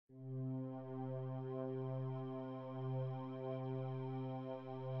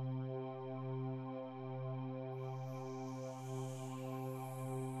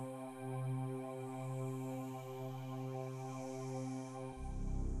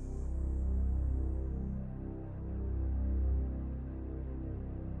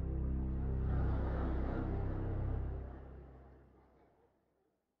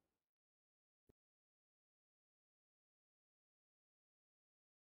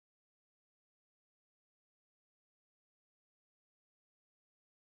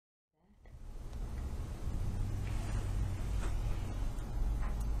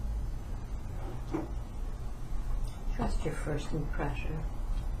just your first impression.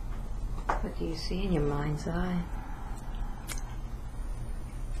 What do you see in your mind's eye?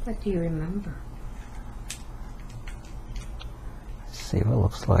 What do you remember? See what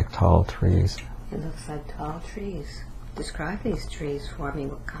looks like tall trees. It looks like tall trees. Describe these trees for me.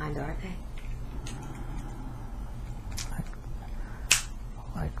 What kind are they?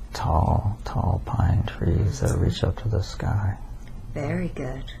 Like tall pine trees that reach up to the sky. Very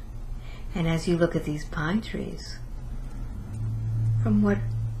good. And as you look at these pine trees, from what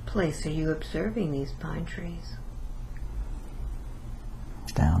place are you observing these pine trees?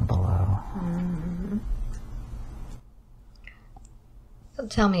 Down below. Mm-hmm. So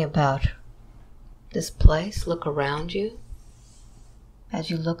tell me about this place. Look around you. As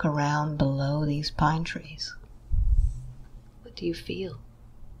you look around below these pine trees, what do you feel?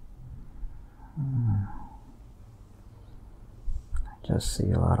 I just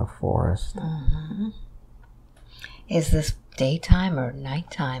see a lot of forest. Mm-hmm. Is this daytime or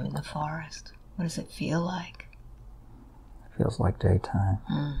nighttime in the forest? What does it feel like? It feels like daytime.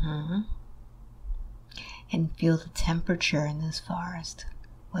 Mm-hmm. And feel the temperature in this forest.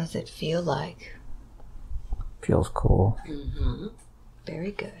 What does it feel like? Feels cool. Mm-hmm.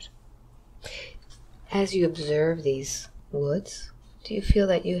 Very good. As you observe these woods, do you feel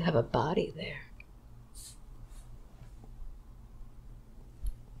that you have a body there?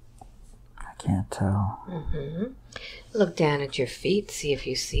 I can't tell. Mm-hmm. Look down at your feet, see if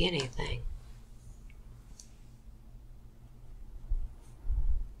you see anything.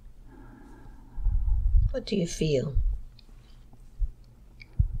 What do you feel?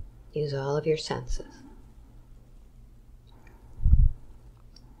 Use all of your senses.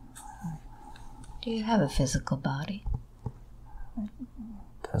 Do you have a physical body?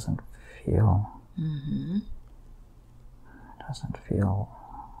 Doesn't feel. Mm-hmm. Doesn't feel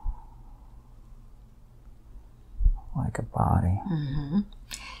like a body. Mm-hmm.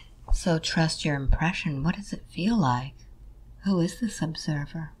 So trust your impression. What does it feel like? Who is this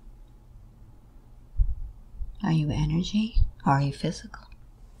observer? Are you energy or are you physical?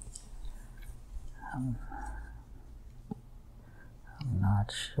 I'm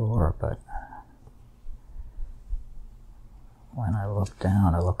not sure, but when I look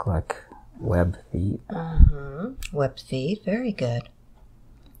down, it looked like webbed feet. Mm-hmm. Webbed feet, very good.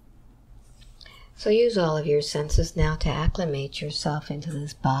 So use all of your senses now to acclimate yourself into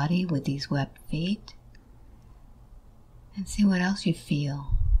this body with these webbed feet. And see what else you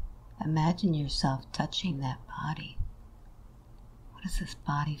feel. Imagine yourself touching that body. What does this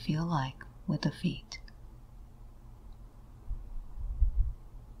body feel like with the feet?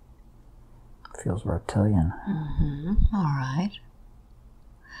 Feels reptilian. Mm-hmm. All right.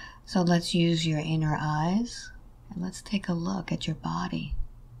 So let's use your inner eyes and let's take a look at your body.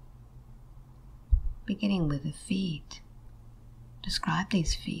 Beginning with the feet. Describe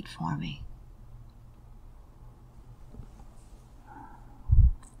these feet for me.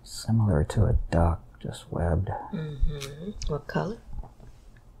 Similar to a duck, just webbed. Mm-hmm. What color?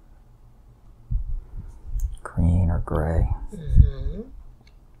 Green or gray. Mm-hmm.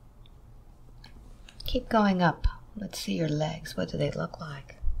 Keep going up. Let's see your legs. What do they look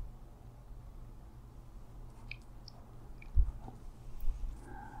like?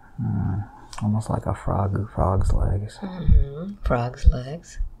 Almost like a frog's legs. Mm-hmm. Frog's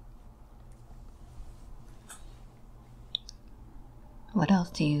legs. What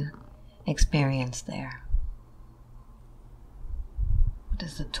else do you experience there? What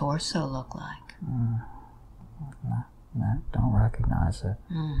does the torso look like? Don't recognize it.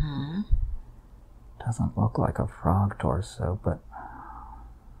 Mm-hmm. Doesn't look like a frog torso, but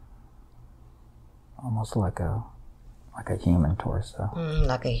almost like a human torso.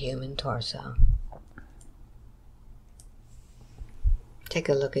 Like a human torso. Take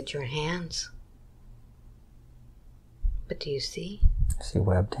a look at your hands. What do you see? I see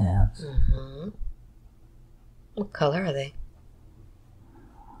webbed hands. Mm-hmm. What color are they?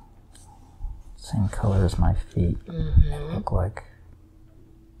 Same color as my feet. Mm-hmm. They look like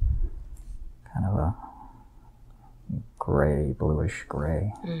kind of a gray, bluish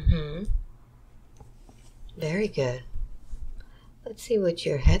gray. Mm-hmm. Very good. Let's see what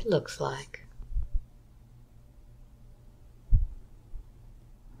your head looks like.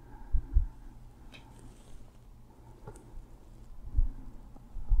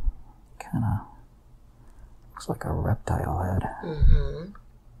 Kind of looks like a reptile head. Mm-hmm.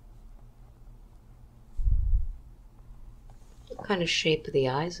 What kind of shape are the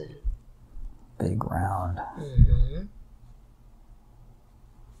eyes in? Big, round. Mm-hmm.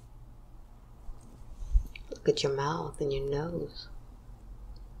 Look at your mouth and your nose.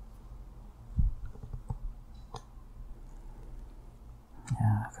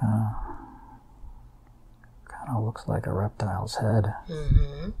 Yeah, kind of looks like a reptile's head.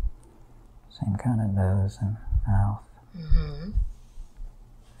 Mm-hmm. Same kind of nose and mouth. Mm-hmm.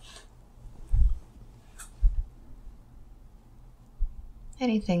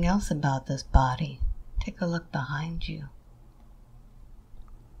 Anything else about this body? Take a look behind you.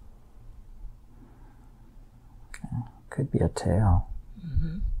 Okay. Could be a tail.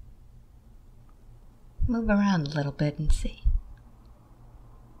 Mm-hmm. Move around a little bit and see.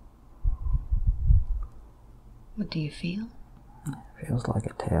 What do you feel? It feels like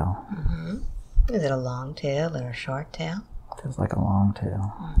a tail. Mm-hmm. Is it a long tail or a short tail? It feels like a long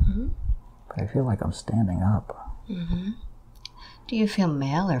tail. Mm-hmm. But I feel like I'm standing up. Mm-hmm. Do you feel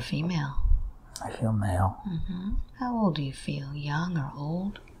male or female? I feel male. Mm-hmm. How old do you feel? Young or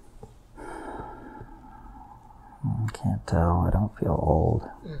old? Can't tell. I don't feel old.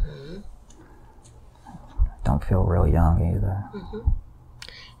 Mm-hmm. I don't feel real young either. Mm-hmm.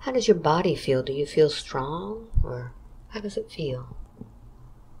 How does your body feel? Do you feel strong, or how does it feel?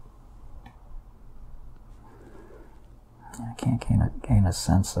 I can't gain a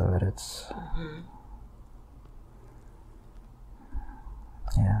sense of it. It's... Mm-hmm.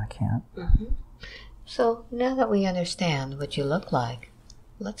 Yeah, I can't. Mm-hmm. So now that we understand what you look like,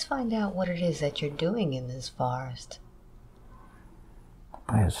 let's find out what it is that you're doing in this forest.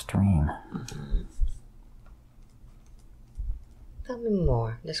 By a stream. Mm-hmm. Tell me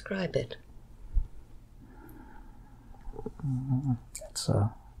more. Describe it. It's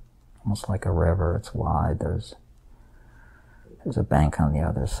almost like a river. It's wide. There's a bank on the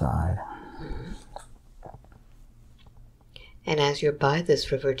other side. Mm-hmm. And as you're by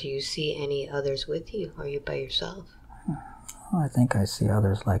this river, do you see any others with you? Or are you by yourself? Well, I think I see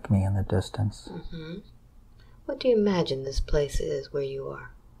others like me in the distance. Mm-hmm. What do you imagine this place is where you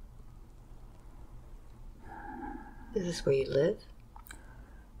are? Is this where you live?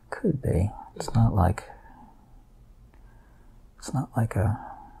 Could be. It's not like a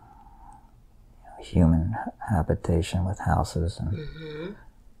human habitation with houses and Mm-hmm.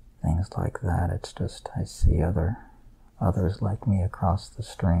 things like that. It's just I see others like me across the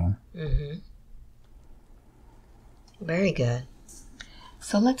stream. Mm-hmm. Very good.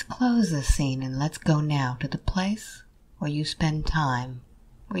 So let's close this scene and let's go now to the place where you spend time,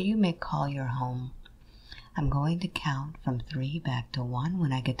 where you may call your home. I'm going to count from 3 back to 1.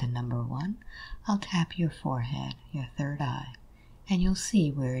 When I get to number 1, I'll tap your forehead, your third eye, and you'll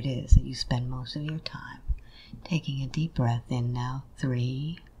see where it is that you spend most of your time. Taking a deep breath in now.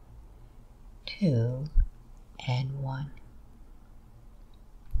 3, 2, and 1.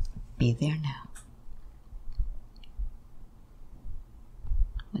 Be there now.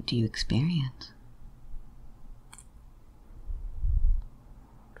 What do you experience?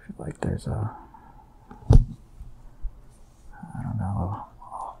 I feel like there's a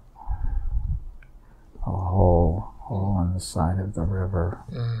hole on the side of the river,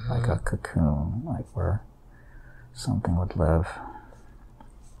 Mm-hmm. like a cocoon, like where something would live.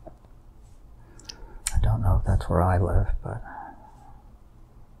 I don't know if that's where I live, but...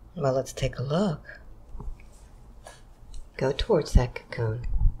 Well, let's take a look. Go towards that cocoon.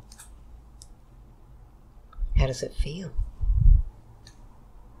 How does it feel?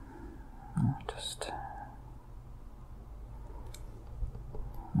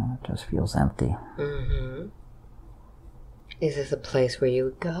 It just feels empty. Mm-hmm. Is this a place where you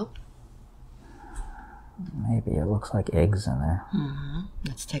would go? Maybe. It looks like eggs in there. Mm-hmm.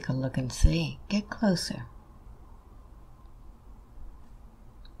 Let's take a look and see. Get closer.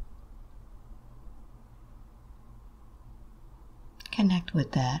 Connect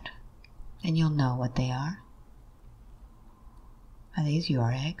with that, and you'll know what they are. Are these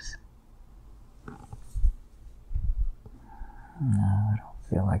your eggs? No, I don't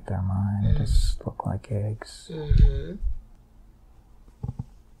feel like they're mine. They just look like eggs. Mm-hmm.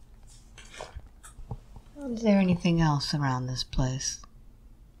 Is there anything else around this place?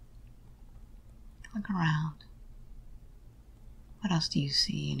 Look around. What else do you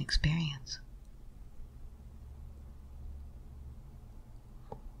see and experience?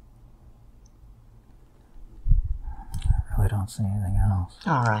 I really don't see anything else.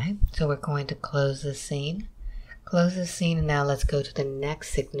 All right, so we're going to close this scene. Close this scene, and now let's go to the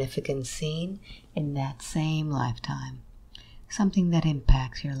next significant scene in that same lifetime. Something that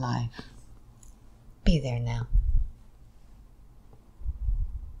impacts your life. Be there now.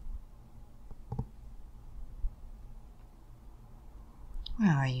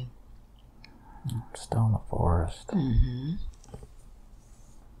 Where are you? I'm still in the forest. Mm-hmm.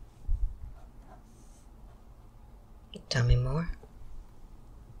 Tell me more.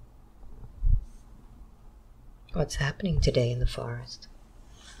 What's happening today in the forest?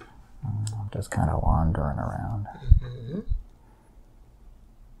 just kind of wandering around. Mm-hmm.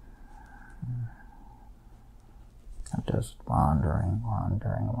 I'm just wandering.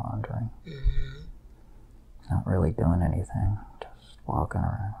 Mm-hmm. Not really doing anything, just walking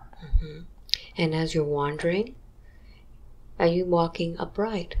around. Mm-hmm. And as you're wandering, are you walking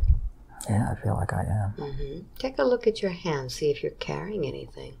upright? Yeah, I feel like I am. Mm-hmm. Take a look at your hands, see if you're carrying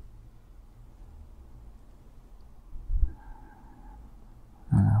anything.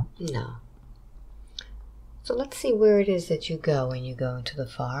 No. No. So let's see where it is that you go when you go into the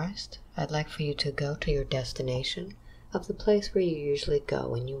forest. I'd like for you to go to your destination of the place where you usually go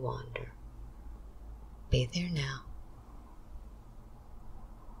when you wander. Be there now.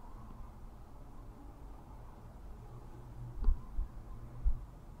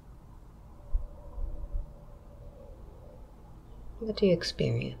 What do you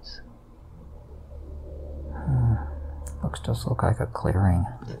experience? Looks like a clearing.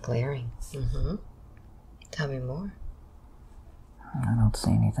 A clearing. Mm-hmm. Tell me more. I don't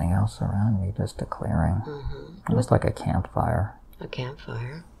see anything else around me, just a clearing. Mm-hmm. Almost like a campfire. A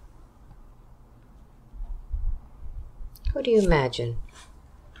campfire. Who do you imagine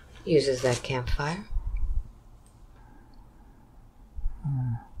uses that campfire?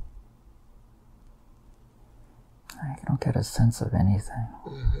 I don't get a sense of anything.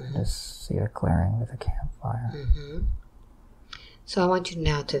 Mm-hmm. I just see a clearing with a campfire. Mm-hmm. So I want you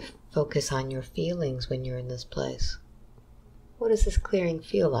now to focus on your feelings when you're in this place. What does this clearing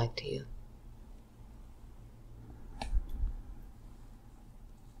feel like to you?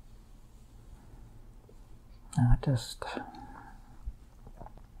 Just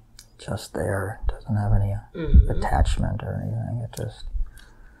there. It doesn't have any attachment or anything.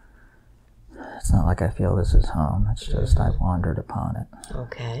 It's not like I feel this is home. It's just I've wandered upon it.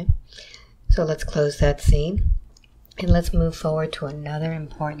 Okay. So let's close that scene. And let's move forward to another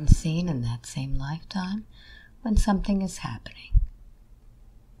important scene in that same lifetime when something is happening.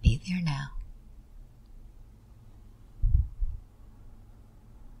 Be there now.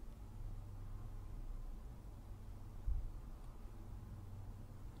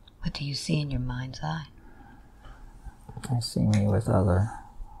 What do you see in your mind's eye? I see me with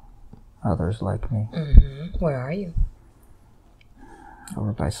others like me. Mm-hmm. Where are you?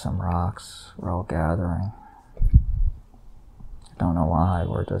 Over by some rocks. We're all gathering. I don't know why.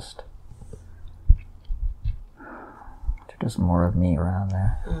 There's just more of me around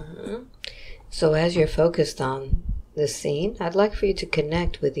there. Mm-hmm. So as you're focused on this scene, I'd like for you to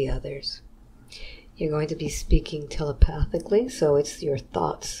connect with the others. You're going to be speaking telepathically, so it's your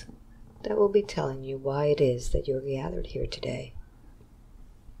thoughts that will be telling you why it is that you're gathered here today.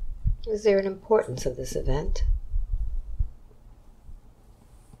 Is there an importance of this event?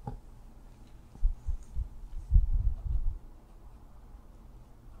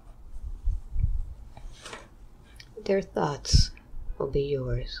 Their thoughts will be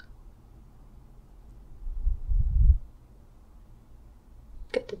yours.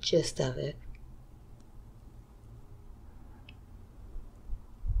 Get the gist of it.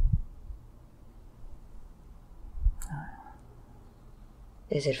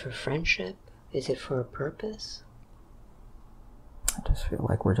 Is it for friendship? Is it for a purpose? I just feel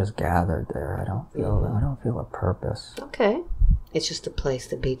like we're just gathered there. I don't feel a purpose. Okay. It's just a place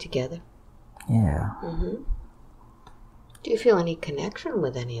to be together. Yeah. Mm-hmm. Do you feel any connection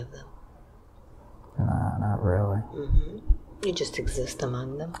with any of them? No, not really. Mm-hmm. You just exist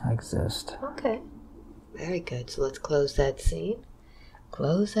among them? I exist. Okay. Very good. So let's close that scene.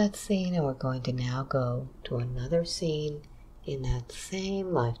 Close that scene, and we're going to now go to another scene in that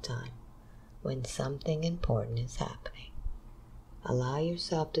same lifetime when something important is happening. Allow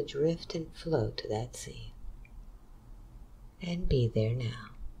yourself to drift and float to that scene. And be there now.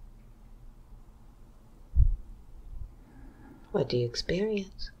 What do you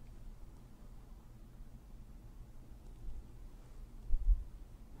experience?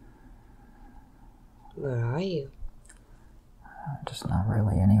 Where are you? Just not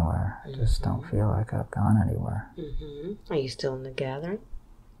really anywhere. I just don't feel like I've gone anywhere. Mm-hmm. Are you still in the gathering?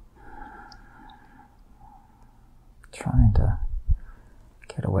 Trying to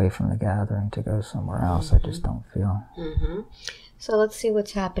get away from the gathering to go somewhere else. I just don't feel. Mm-hmm. So let's see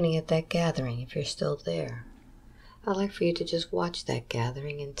what's happening at that gathering if you're still there. I'd like for you to just watch that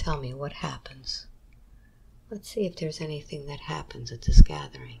gathering and tell me what happens. Let's see if there's anything that happens at this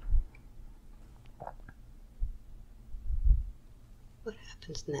gathering. What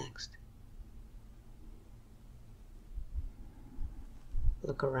happens next?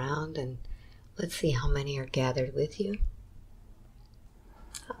 Look around and let's see how many are gathered with you.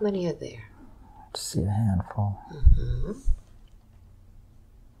 How many are there? I just see a handful. Mm-hmm.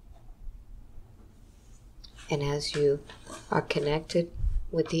 And as you are connected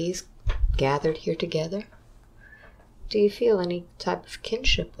with these gathered here together, do you feel any type of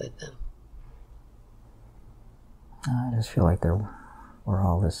kinship with them? I just feel like we're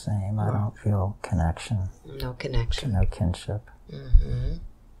all the same. I don't feel connection. No connection. No kinship. Mm-hmm.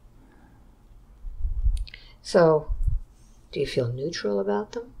 So, do you feel neutral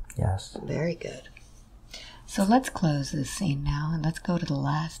about them? Yes. Very good. So let's close this scene now and let's go to the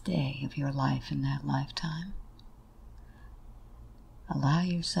last day of your life in that lifetime. Allow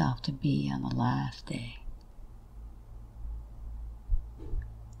yourself to be on the last day.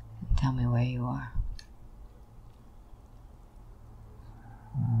 And tell me where you are.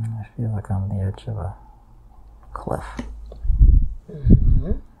 I feel like I'm on the edge of a cliff.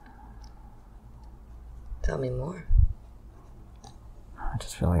 Mm-hmm. Tell me more. I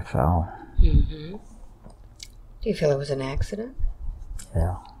just feel like I fell. Mm-hmm. Do you feel it was an accident?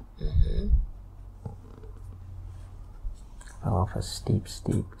 Yeah. Mm-hmm. Fell off a steep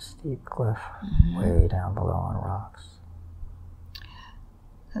cliff, way down below on rocks.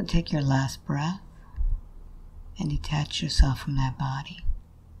 So take your last breath and detach yourself from that body,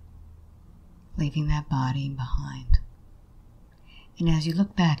 leaving that body behind. And as you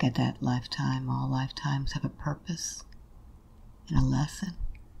look back at that lifetime, all lifetimes have a purpose and a lesson.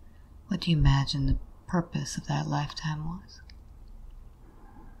 What do you imagine the purpose of that lifetime was?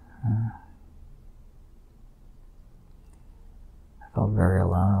 I felt very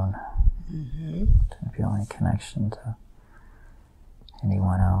alone. Mm-hmm. Didn't feel any connection to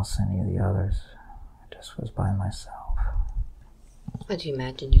anyone else, any of the others. I just was by myself. What do you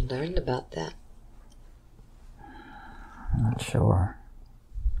imagine you learned about that? I'm not sure.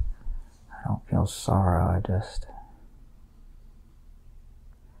 I don't feel sorrow. I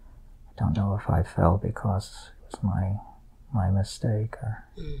don't know if I fell because it was my mistake, or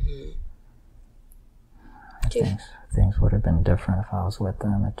things would have been different if I was with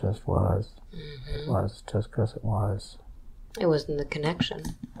them. It just was. It was just because it was. It wasn't the connection.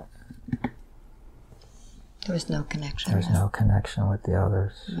 There was no connection. There's no connection with the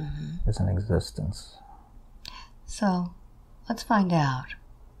others. There's an existence. So, let's find out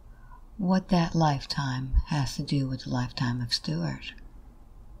what that lifetime has to do with the lifetime of Stuart.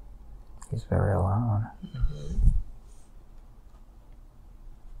 He's very alone.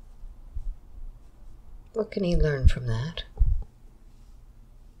 What can he learn from that?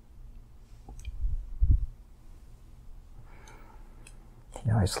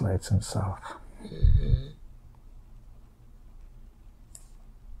 He isolates himself.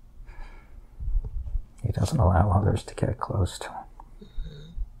 He doesn't allow others to get close to him.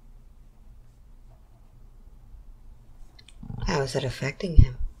 How is that affecting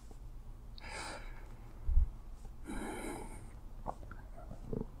him?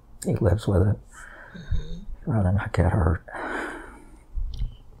 He lives with it. He'd rather not get hurt.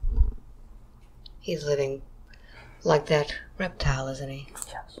 He's living like that reptile, isn't he?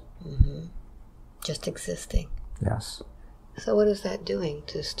 Yes. Just existing. Yes. So what is that doing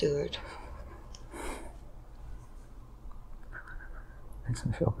to Stuart? Makes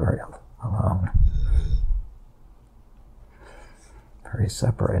him feel very alone. Very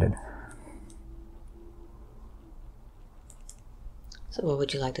separated. So what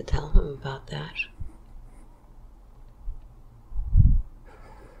would you like to tell him about that?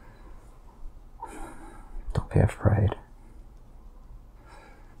 Don't be afraid.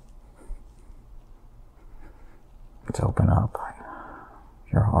 Let's open up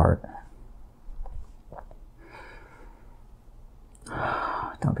your heart.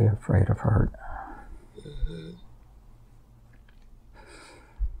 Don't be afraid of hurt.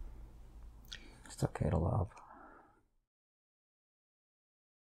 It's okay to love.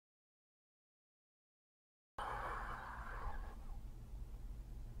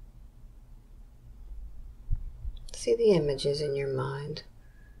 See the images in your mind.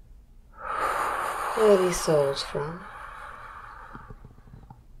 Where are these souls from?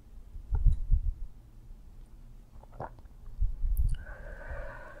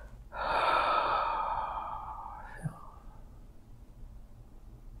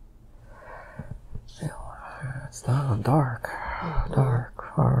 It's dark.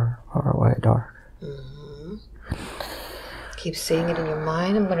 Dark. Far away, dark. Keep seeing it in your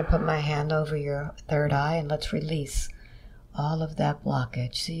mind. I'm going to put my hand over your third eye and let's release all of that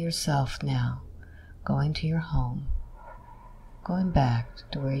blockage. See yourself now going to your home, going back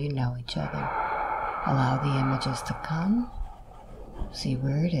to where you know each other. Allow the images to come. See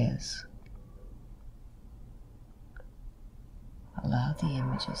where it is. Allow the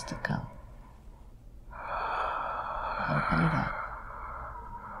images to come. Open it up.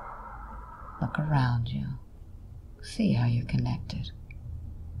 Look around you. See how you're connected.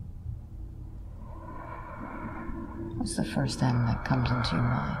 What's the first thing that comes into your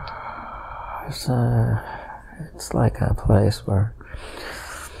mind? It's like a place where,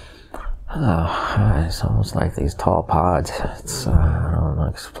 it's almost like these tall pods. It's, I don't know,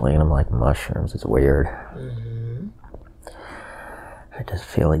 explain them like mushrooms. It's weird. Mm-hmm. I just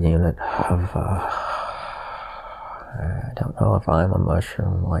feel a unit of, I don't know if I'm a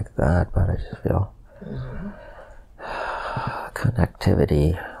mushroom like that, but I just feel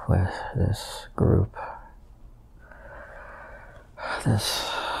connectivity with this group. This,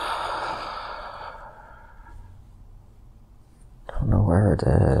 I don't know where it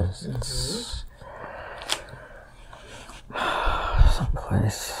is. It's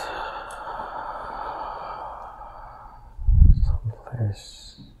someplace.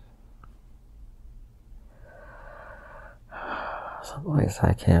 Someplace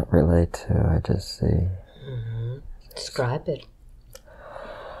I can't relate to. I just see. Describe it.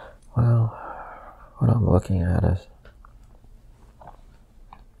 Well, what I'm looking at is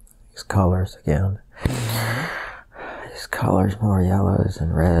these colors again. These colors, more yellows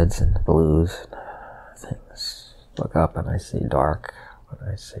and reds and blues and things. Look up and I see dark.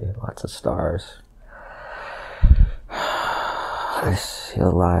 And I see lots of stars. I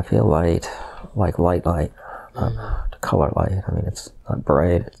feel light, like light, not color light. I mean, it's not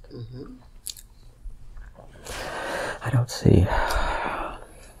bright. I don't see.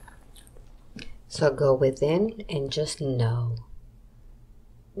 So go within and just know.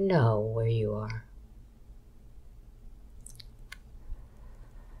 Know where you are.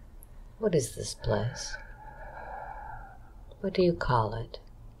 What is this place? What do you call it?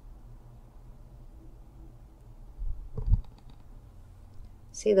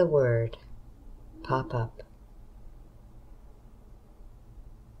 See the word pop up.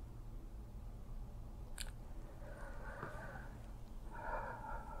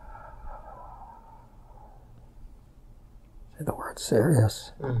 Say the word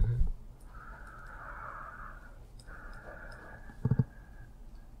serious.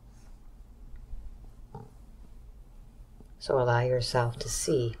 So allow yourself to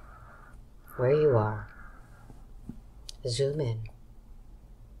see where you are. Zoom in.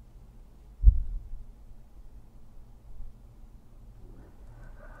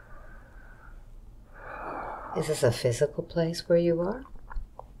 Is this a physical place where you are?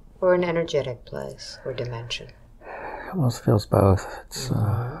 Or an energetic place or dimension? It almost feels both. It's,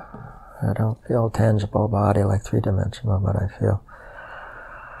 I don't feel tangible body like three-dimensional, but I feel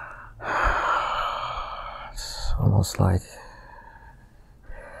it's almost like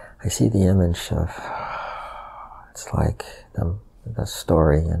I see the image of, it's like the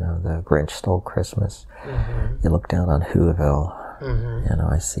story, you know, the Grinch Stole Christmas. You look down on Whoville, you know,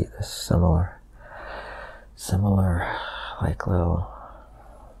 I see this similar like little,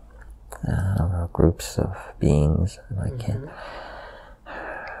 I don't know, groups of beings, and I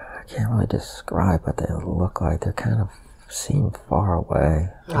can't really describe what they look like. They're kind of seem far away.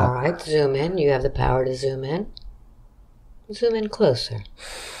 All right, zoom in. You have the power to zoom in. Zoom in closer.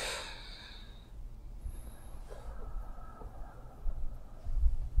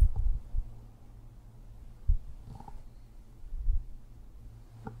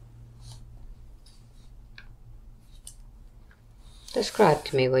 Describe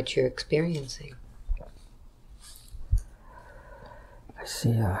to me what you're experiencing. I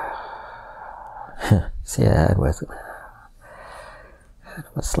see a head with kind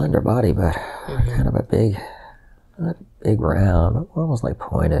of a slender body, but kind of a big, not big round, but almost like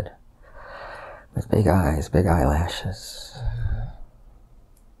pointed, with big eyes, big eyelashes.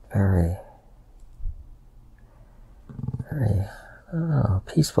 Very, I don't know,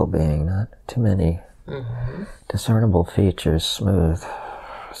 peaceful being, not too many discernible features, smooth,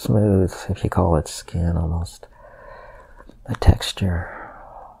 if you call it skin, almost a texture,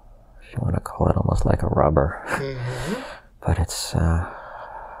 if you want to call it, almost like a rubber. But it's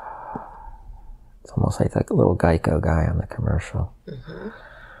almost like that little Geico guy on the commercial.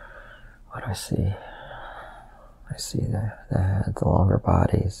 What do I see? I see the head, the longer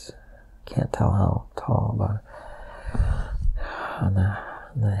bodies. Can't tell how tall, but on the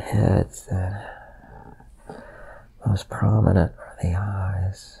heads, the most prominent are the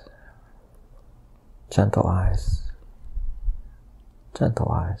eyes. Gentle eyes,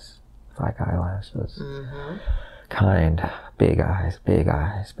 like eyelashes. Kind, big eyes,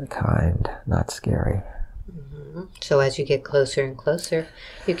 but kind, not scary. So as you get closer and closer,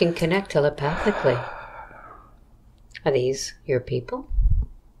 you can connect telepathically. Are these your people?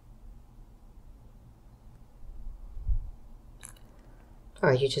 Or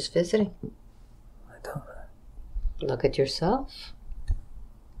are you just visiting? I don't know. Look at yourself.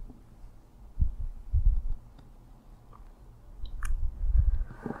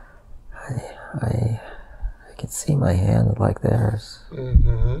 I can see my hand like theirs.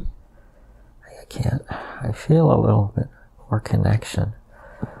 Mm-hmm. I feel a little bit more connection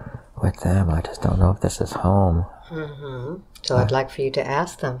with them. I just don't know if this is home. Mm-hmm. So I'd like for you to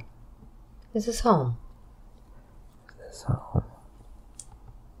ask them, is this home? Is this home?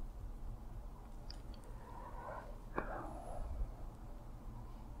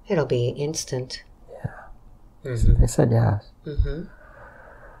 It'll be instant. Yeah. Mm-hmm. They said yes. Mm-hmm.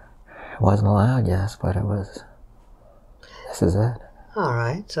 It wasn't a loud yes, but it was, this is it. All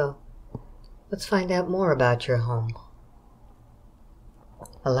right, so let's find out more about your home.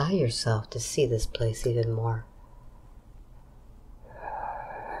 Allow yourself to see this place even more.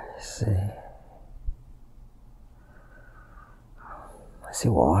 I see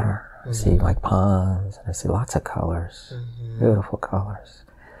water. Mm-hmm. I see like ponds, and I see lots of colors. Mm-hmm. Beautiful colors.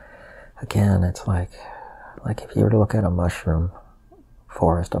 Again, it's like if you were to look at a mushroom,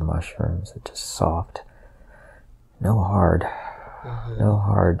 forest of mushrooms, it's just soft. No hard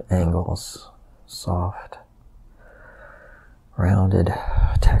angles. Soft, rounded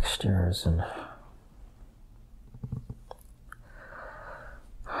textures, and like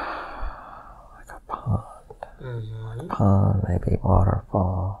a pond. Mm-hmm. Pond, maybe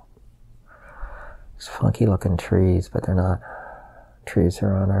waterfall. These funky looking trees, but they're not trees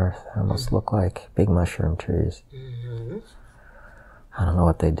here on Earth. They almost look like big mushroom trees. Mm-hmm. I don't know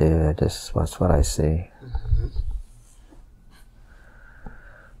what they do, that's what I see. Mm-hmm.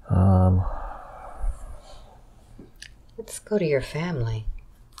 Let's go to your family.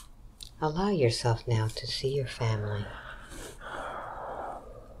 Allow yourself now to see your family.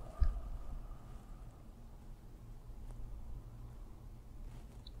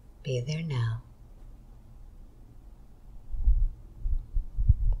 Be there now.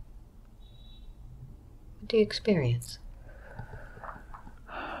 What do you experience?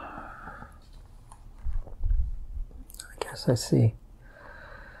 I guess I see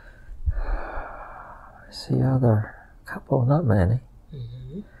other couple, not many.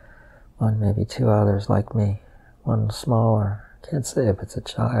 Mm-hmm. One, maybe two others like me. One smaller. Can't say if it's a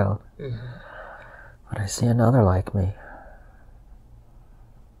child. Mm-hmm. But I see another like me.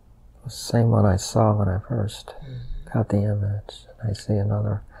 The same one I saw when I first got the image. And I see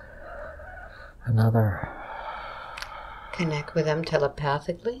another. Connect with them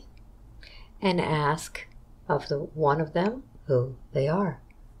telepathically and ask of the one of them who they are.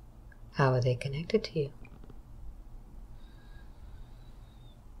 How are they connected to you?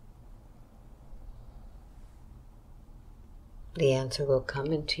 The answer will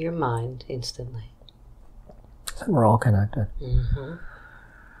come into your mind instantly. So we're all connected. Mm-hmm.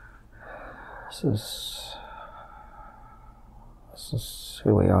 This is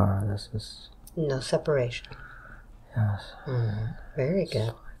who we are. This is... No separation. Yes. Mm-hmm. Very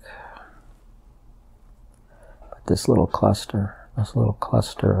good. But this little cluster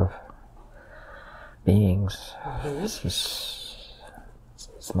of beings, Mm-hmm. this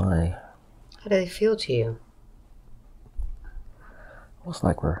is my... How do they feel to you? Almost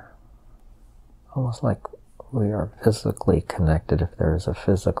like we are physically connected, if there is a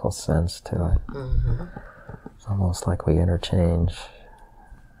physical sense to it. Mm-hmm. It's almost like we interchange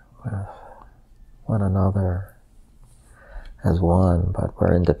with one another as one, but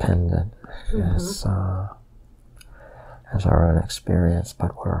we're independent as our own experience,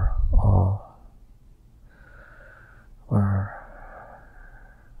 but we're our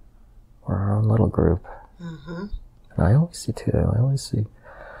own little group. Mm-hmm. And I only see two. I only see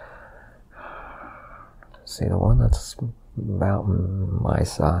the one that's about my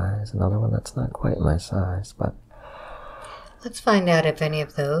size, another one that's not quite my size, but... Let's find out if any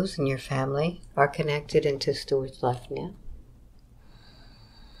of those in your family are connected into Stuart's life now.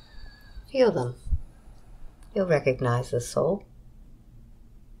 Feel them. You'll recognize the soul.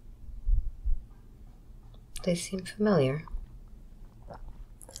 They seem familiar.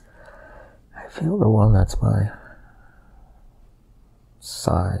 I feel the one that's my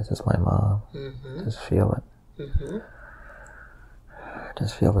size is my mom. Mm-hmm. Just feel it. Mm-hmm. I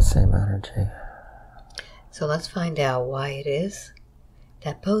just feel the same energy. So let's find out why it is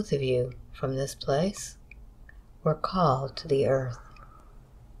that both of you from this place were called to the earth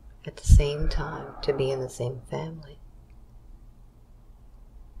at the same time to be in the same family.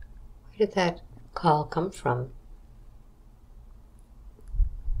 Where did that call come from?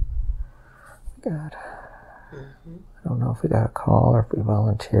 God. Mm-hmm. I don't know if we got a call or if we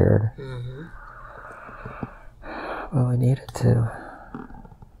volunteered. Mm-hmm. Well, we needed to.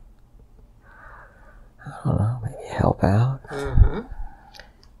 I don't know, maybe help out. Mm-hmm.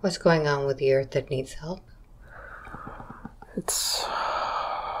 What's going on with the earth that needs help? It's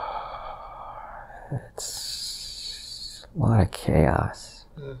a lot of chaos.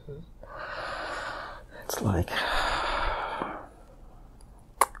 Mm-hmm. It's like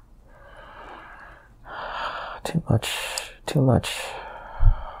too much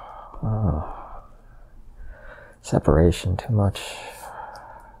separation, too much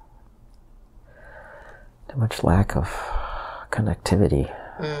lack of connectivity.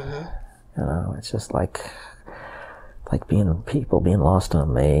 Mm-hmm. You know, it's just like people being lost in a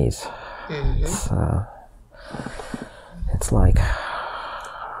maze. Mm-hmm. It's like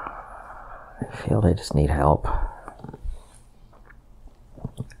I feel they just need help.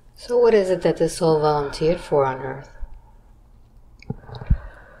 So what is it that the soul volunteered for on Earth?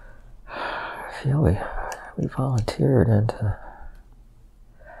 I feel we volunteered into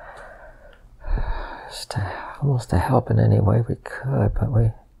just almost to help in any way we could, but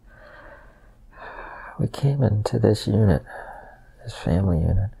we came into this unit, this family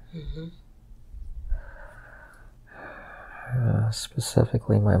unit. Mm-hmm.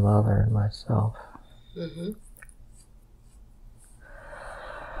 Specifically my mother and myself. Mm-hmm.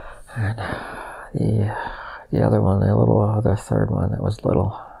 And the other one, the third one, that was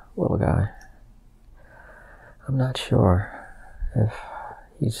little guy. I'm not sure if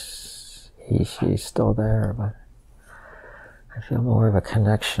she's still there, but I feel more of a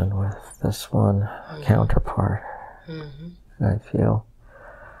connection with this one counterpart. Mm-hmm. And I feel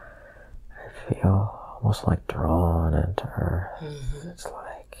almost like drawn into her. Mm-hmm. It's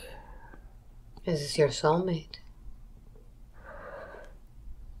like... Is this your soulmate?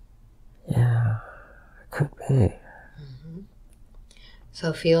 Yeah, it could be. Mm-hmm.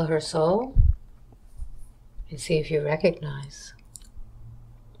 So feel her soul and see if you recognize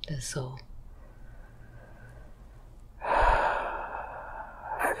the soul.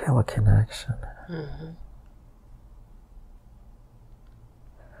 I feel a connection. Mm-hmm.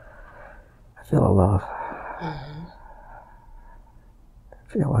 I feel a love. Mm-hmm. I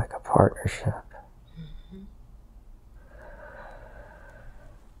feel like a partnership. Mm-hmm.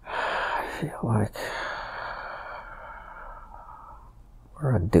 I feel like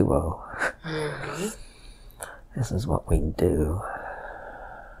we're a duo. Mm-hmm. This is what we do.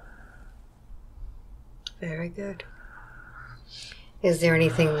 Very good. Is there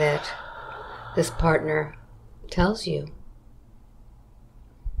anything that this partner tells you?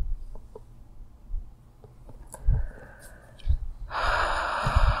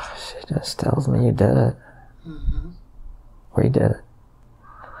 She just tells me you did it. Mm-hmm. We did it.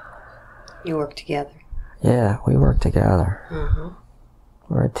 You work together. Yeah, we work together. Mm-hmm.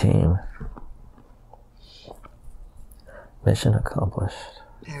 We're a team. Mission accomplished.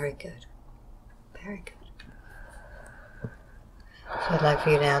 Very good. Very good. So I'd like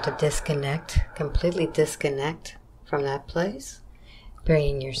for you now to disconnect, completely disconnect from that place,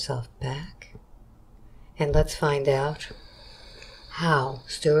 bringing yourself back. And let's find out how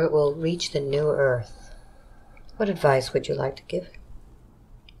Stuart will reach the new earth. What advice would you like to give him?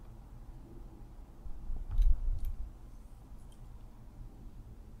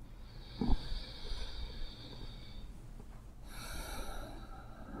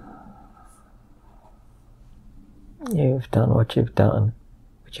 You've done what you've done,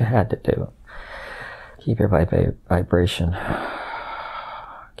 what you had to do. Keep your vibration.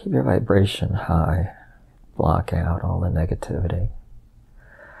 Keep your vibration high. Block out all the negativity.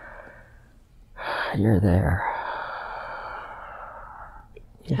 You're there.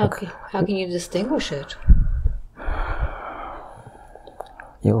 How can you distinguish it?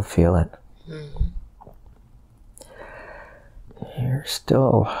 You'll feel it. Mm-hmm. You're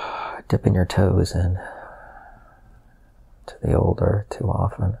still dipping your toes in to the old earth too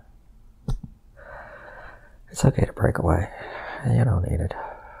often. It's okay to break away. You don't need it.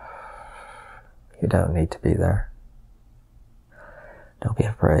 You don't need to be there. Don't be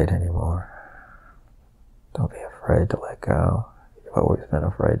afraid anymore. Don't be afraid to let go. You've always been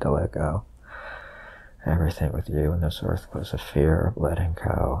afraid to let go. Everything with you and this earth was a fear of letting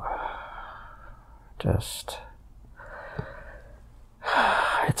go. Just...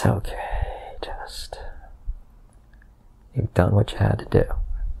 It's okay. Just... You've done what you had to do.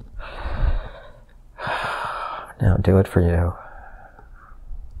 Now do it for you.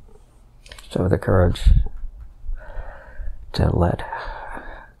 Show the courage to let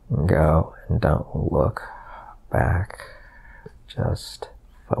go and don't look back. Just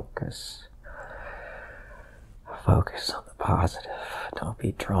focus. Focus on the positive. Don't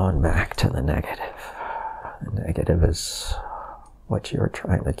be drawn back to the negative. The negative is what you're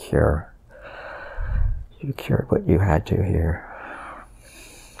trying to cure. You cured what you had to here.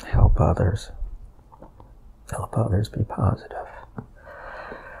 Help others. Help others be positive.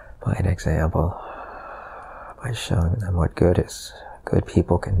 By an example. By showing them what good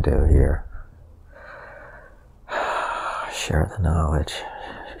people can do here. Share the knowledge.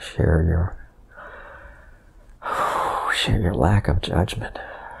 Share your lack of judgment.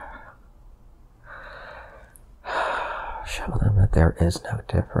 Show them that there is no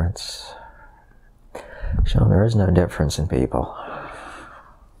difference. Show them there is no difference in people.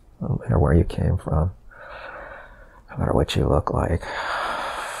 No matter where you came from. No matter what you look like.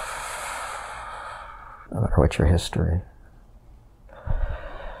 No matter what your history.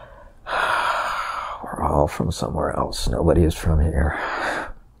 We're all from somewhere else. Nobody is from here.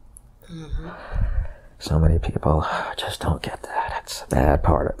 Mm-hmm. So many people just don't get that. It's a bad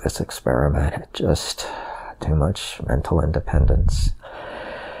part of this experiment. It just too much mental independence.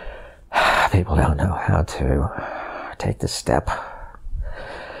 People don't know how to take the step.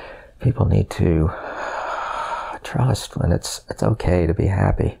 People need to trust when it's okay to be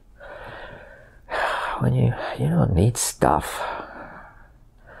happy. When you don't need stuff.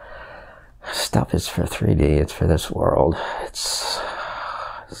 Stuff is for 3D, it's for this world. Stuff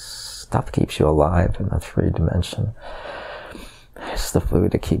keeps you alive in the 3 dimension. It's the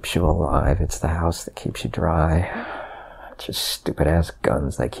food that keeps you alive. It's the house that keeps you dry. It's just stupid ass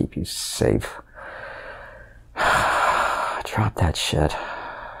guns that keep you safe. Drop that shit.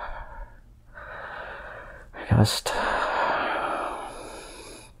 Just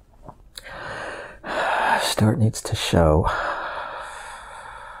Stuart needs to show.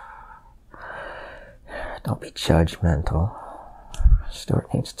 Don't be judgmental.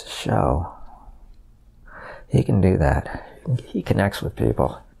 Stuart needs to show. He can do that. He connects with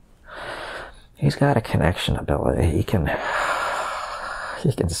people. He's got a connection ability. He can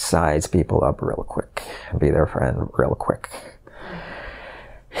size people up real quick and be their friend real quick.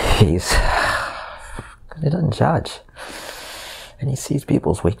 He doesn't judge. And he sees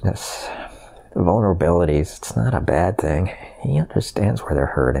people's weakness. The vulnerabilities, it's not a bad thing. He understands where they're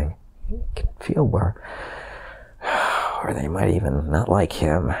hurting. He can feel where they might even not like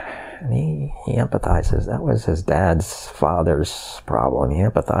him. And he empathizes. That was his dad's father's problem. He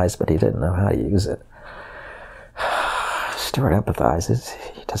empathized, but he didn't know how to use it. Stuart empathizes.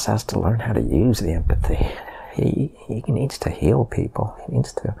 He just has to learn how to use the empathy. He needs to heal people. He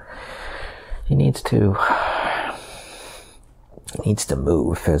needs to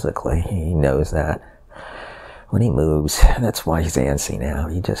move physically. He knows that. When he moves, that's why he's antsy now.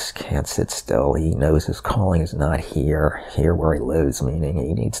 He just can't sit still. He knows his calling is not here where he lives, meaning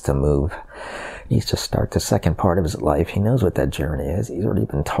he needs to move. He needs to start the second part of his life. He knows what that journey is. He's already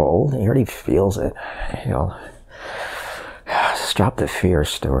been told. He already feels it. Just drop the fear,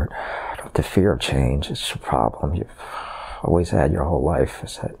 Stuart. Drop the fear of change. It's your problem. You've always had your whole life.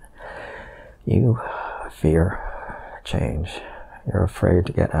 Is that you fear change. You're afraid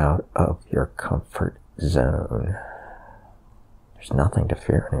to get out of your comfort zone. There's nothing to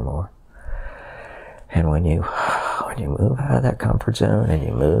fear anymore. And when you move out of that comfort zone and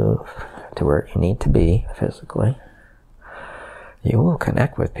you move to where you need to be physically, you will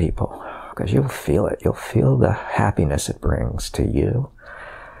connect with people because you'll feel it. You'll feel the happiness it brings to you,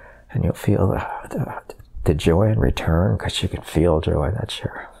 and you'll feel the joy in return because you can feel joy. That's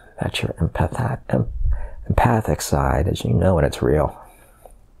your empathic side, as you know when it's real.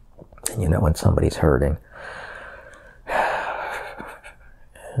 And you know when somebody's hurting.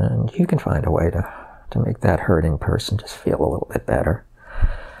 And you can find a way to make that hurting person just feel a little bit better.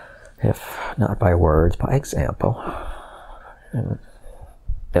 If not by words, by example. And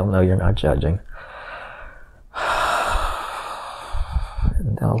they'll know you're not judging.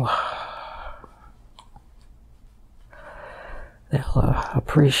 And they'll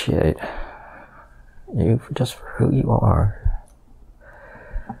appreciate you just for who you are.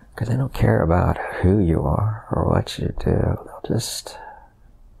 Because they don't care about who you are or what you do. They'll just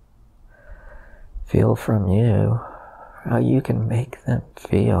feel from you how you can make them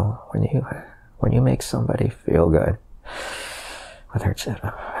feel when you make somebody feel good. Whether it's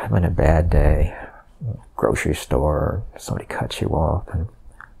having a bad day, grocery store, somebody cuts you off, and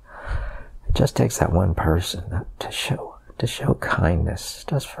it just takes that one person to show kindness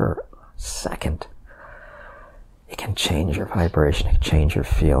just for a second. It can change your vibration, it can change your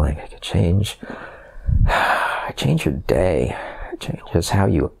feeling, it can change your day. It changes how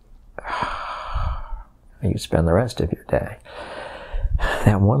you spend the rest of your day.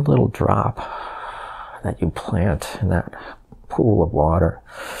 That one little drop that you plant in that pool of water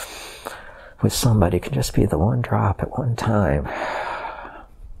with somebody can just be the one drop at one time.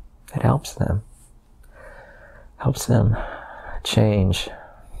 It helps them. helps them change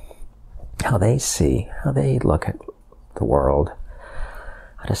how they see, how they look at the world,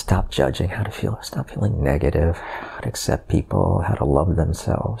 how to stop judging, how to stop feeling negative, how to accept people, how to love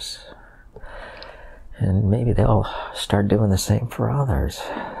themselves. And maybe they'll start doing the same for others.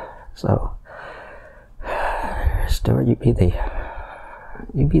 So, Stuart, you be the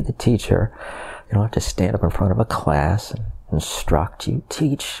teacher. You don't have to stand up in front of a class and instruct. You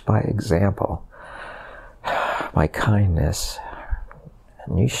teach by example, by kindness.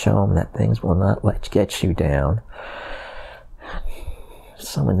 And you show them that things will not get you down. If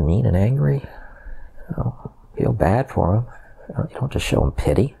someone's mean and angry, feel bad for them. You don't just show them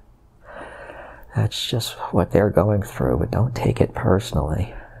pity. That's just what they're going through, but don't take it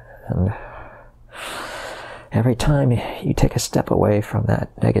personally. And every time you take a step away from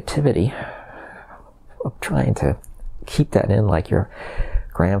that negativity of trying to keep that in like your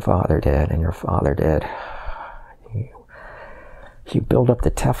grandfather did and your father did, you build up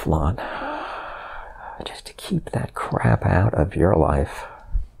the Teflon just to keep that crap out of your life.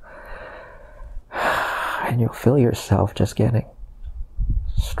 And you'll feel yourself just getting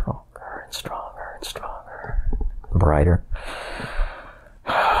stronger and stronger and stronger, brighter.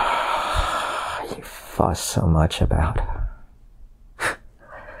 You fuss so much about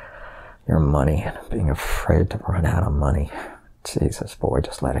your money and being afraid to run out of money. Jesus, boy,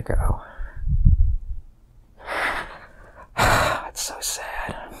 just let it go. It's so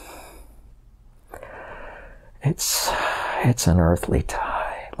sad. It's an earthly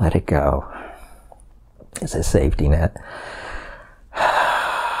tie. Let it go. It's a safety net.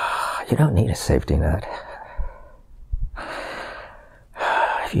 You don't need a safety net.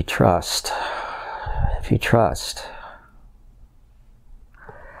 If you trust,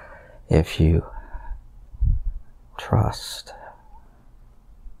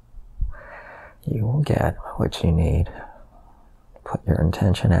 you will get what you need. Put your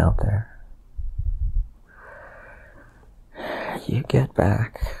intention out there. You get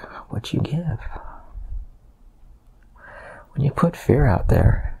back what you give. When you put fear out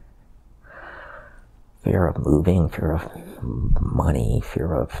there, fear of moving, fear of money,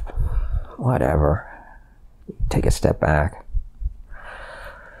 fear of whatever, take a step back.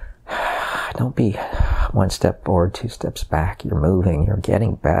 Don't be one step forward, two steps back. You're moving, you're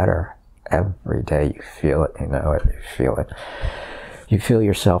getting better. Every day you feel it, you know it, you feel it. You feel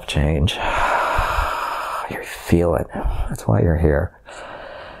yourself change. You feel it. That's why you're here.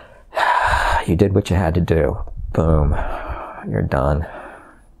 You did what you had to do. Boom. You're done.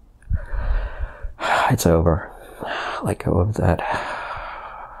 It's over. Let go of that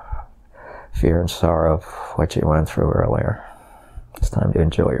fear and sorrow of what you went through earlier. It's time to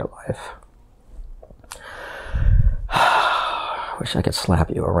enjoy your life. Wish I could slap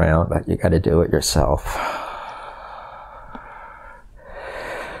you around, but you got to do it yourself.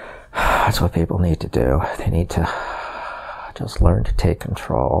 That's what people need to do. They need to just learn to take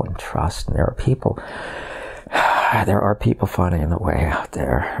control and trust. And there are people finding the way out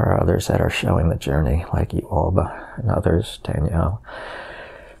there. There are others that are showing the journey, like you, Alba, and others, Danielle,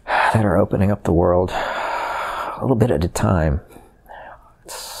 that are opening up the world a little bit at a time.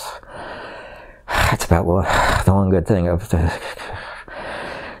 It's about the one good thing of the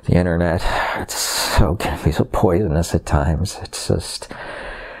internet. It can be so poisonous at times.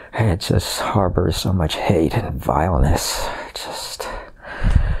 It just harbors so much hate and vileness.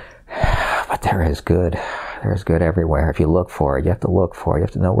 But there is good. There's good everywhere. If you look for it, you have to look for it. You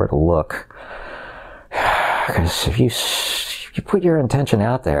have to know where to look. Because if you put your intention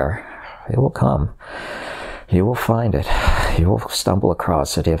out there, it will come. You will find it. You will stumble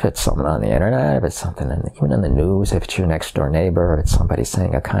across it. If it's something on the internet, if it's something even in the news, if it's your next door neighbor, if it's somebody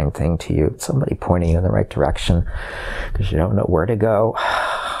saying a kind thing to you, it's somebody pointing you in the right direction because you don't know where to go,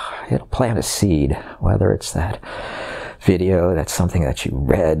 it'll plant a seed. Whether it's that video, that's something that you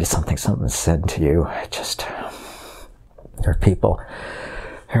read, something said to you. There are people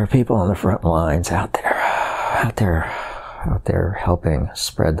on the front lines out there helping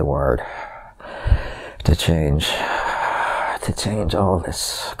spread the word to change all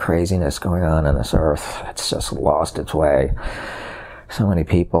this craziness going on this earth. It's just lost its way. So many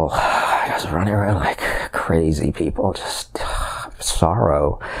people just running around like crazy people, just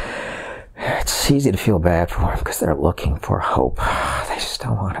sorrow. It's easy to feel bad for them because they're looking for hope. They just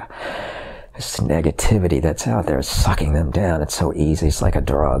don't want to. This negativity that's out there is sucking them down. It's so easy. It's like a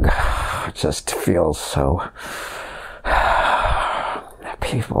drug. It just feels so.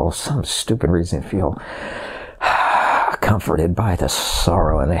 People, some stupid reason, feel comforted by the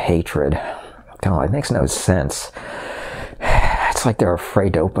sorrow and the hatred. It makes no sense. It's like they're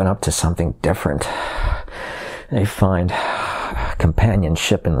afraid to open up to something different. They find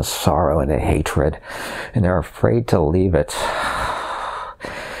companionship in the sorrow and the hatred, and they're afraid to leave it.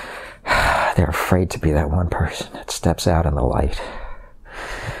 They're afraid to be that one person that steps out in the light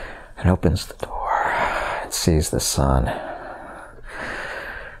and opens the door and sees the sun.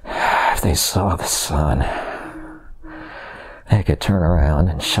 If they saw the sun, they could turn around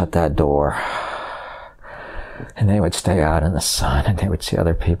and shut that door, and they would stay out in the sun, and they would see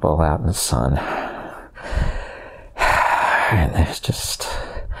other people out in the sun. And they just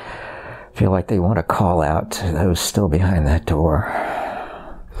feel like they want to call out to those still behind that door.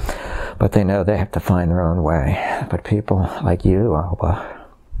 But they know they have to find their own way. But people like you, Alba,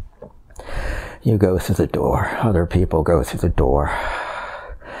 you go through the door. Other people go through the door.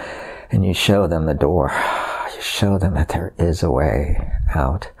 And you show them the door. You show them that there is a way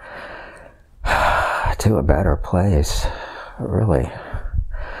out to a better place. Really.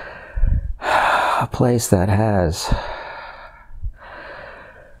 A place that has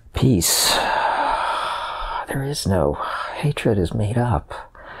peace. There is no hatred is made up.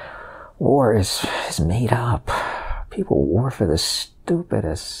 War is made up. People war for the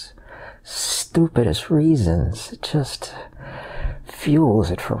stupidest reasons. It just fuels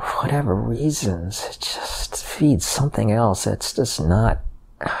it for whatever reasons. It just feeds something else that's just not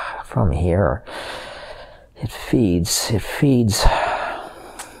from here. It feeds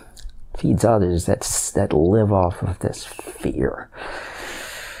others that live off of this fear.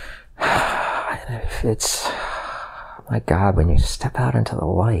 And if it's, my God, when you step out into the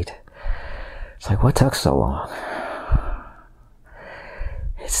light, it's like, what took so long?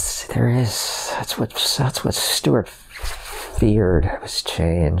 That's what Stuart feared, was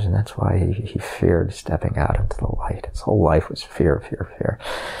change, and that's why he feared stepping out into the light. His whole life was fear.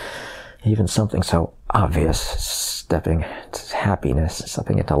 Even something so obvious, stepping into happiness,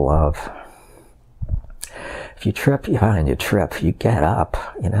 stepping into love. If you trip, you trip, you get up,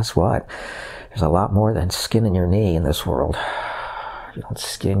 and guess what? There's a lot more than skinning your knee in this world. You don't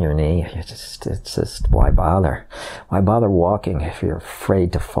skin your knee. It's just, why bother? Why bother walking if you're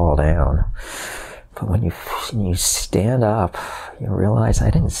afraid to fall down? But when you stand up, you realize, I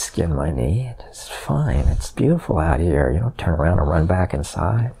didn't skin my knee. It's fine. It's beautiful out here. You don't turn around and run back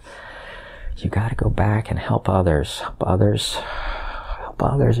inside. You got to go back and help others, whatever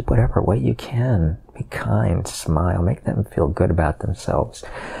way you can. Be kind, smile, make them feel good about themselves.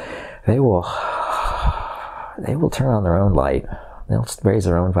 They will turn on their own light. They'll raise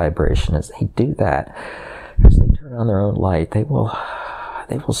their own vibration. As they do that, as they turn on their own light, they will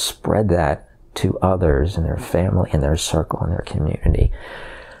spread that to others in their family, in their circle, in their community.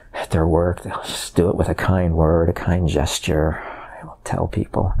 At their work, they'll just do it with a kind word, a kind gesture. They'll tell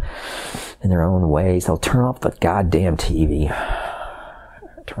people in their own ways. They'll turn off the goddamn TV.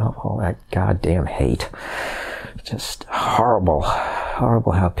 Turn off all that goddamn hate. Just horrible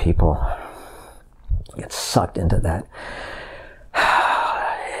how people get sucked into that.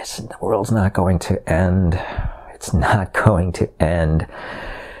 The world's not going to end. It's not going to end.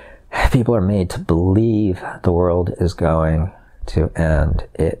 People are made to believe the world is going to end.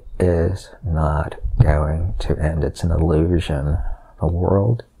 It is not going to end. It's an illusion. The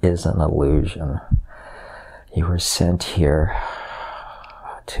world is an illusion. You were sent here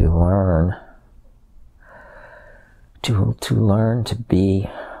to learn, to learn to be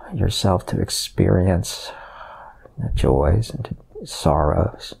yourself, to experience the joys and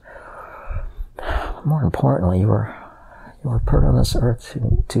sorrows. More importantly, you were put on this earth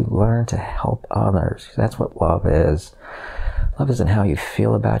to learn to help others. That's what love is. Love isn't how you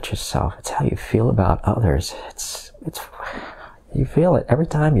feel about yourself. It's how you feel about others. It's you feel it every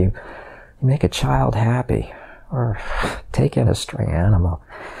time you make a child happy or take in a stray animal.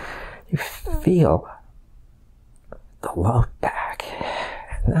 You feel the love back.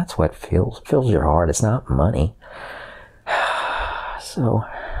 And that's what fills your heart. It's not money. So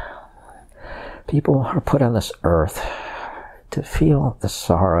people are put on this earth to feel the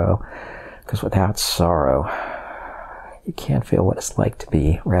sorrow, because without sorrow, you can't feel what it's like to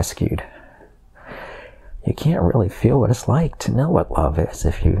be rescued. You can't really feel what it's like to know what love is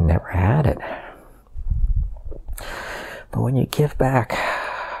if you've never had it. But when you give back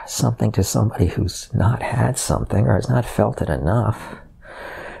something to somebody who's not had something or has not felt it enough,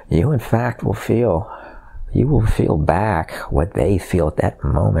 you in fact will feel back what they feel at that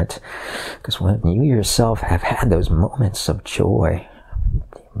moment. Because when you yourself have had those moments of joy,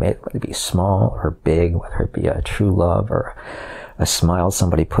 whether it be small or big, whether it be a true love or a smile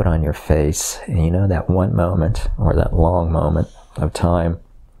somebody put on your face, and you know that one moment or that long moment of time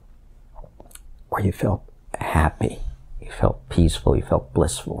where you felt happy, you felt peaceful, you felt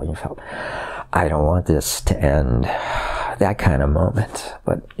blissful, you felt, I don't want this to end. That kind of moment.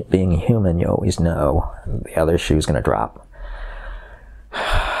 But being human, you always know the other shoe's going to drop.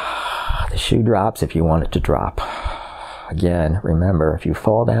 The shoe drops if you want it to drop. Again, remember, if you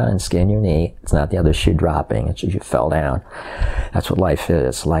fall down and skin your knee, it's not the other shoe dropping, it's just you fell down. That's what life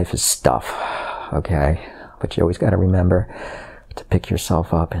is. Life is stuff, okay? But you always got to remember to pick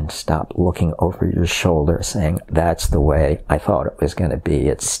yourself up and stop looking over your shoulder saying, that's the way I thought it was going to be.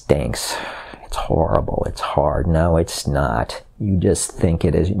 It stinks. It's horrible. It's hard. No, it's not. You just think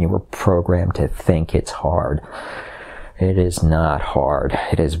it is, and you were programmed to think it's hard. It is not hard.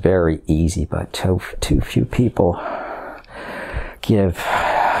 It is very easy, but too few people give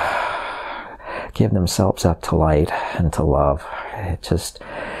themselves up to light and to love.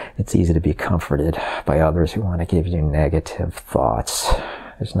 It's easy to be comforted by others who want to give you negative thoughts.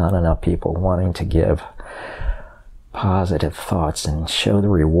 There's not enough people wanting to give positive thoughts and show the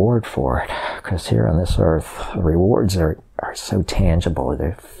reward for it, because here on this earth, the rewards are so tangible.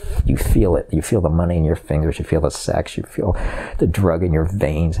 You feel it. You feel the money in your fingers. You feel the sex. You feel the drug in your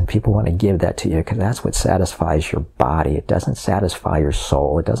veins, and people want to give that to you because that's what satisfies your body. It doesn't satisfy your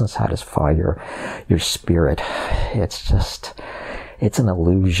soul. It doesn't satisfy your spirit. It's an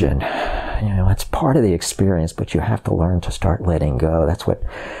illusion. It's part of the experience, but you have to learn to start letting go. That's what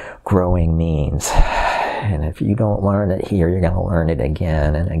growing means. And if you don't learn it here, you're going to learn it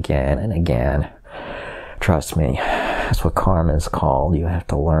again and again and again. Trust me, that's what karma is called. You have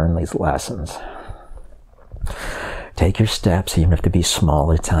to learn these lessons. Take your steps, even if they be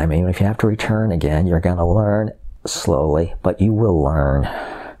small at a time. Even if you have to return again, you're going to learn slowly, but you will learn.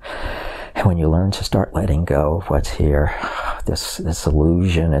 And when you learn to start letting go of what's here, this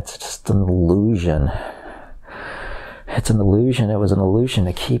illusion, it's just an illusion. It's an illusion. It was an illusion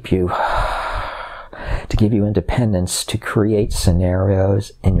to keep you, to give you independence, to create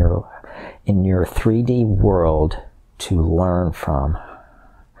scenarios in your 3D world to learn from.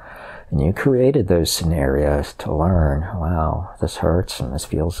 And you created those scenarios to learn, wow, this hurts and this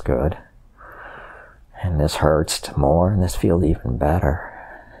feels good. And this hurts more and this feels even better.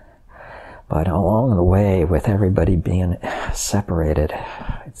 But along the way, with everybody being separated,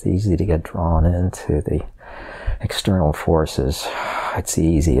 it's easy to get drawn into the external forces. It's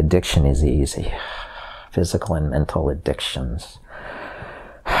easy. Addiction is easy. Physical and mental addictions.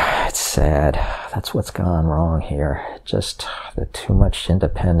 It's sad. That's what's gone wrong here. Just that too much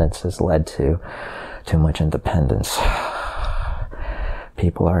independence has led to too much independence.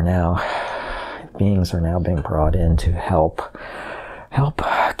 Beings are now being brought in to help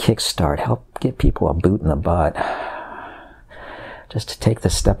kickstart, help get people a boot in the butt, just to take the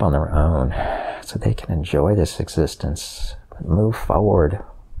step on their own so they can enjoy this existence, move forward,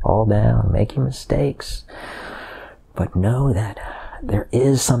 fall down, making mistakes, but know that there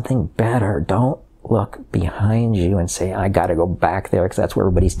is something better. Don't look behind you and say, I got to go back there because that's where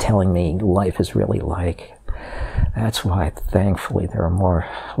everybody's telling me life is really like. That's why, thankfully, there are more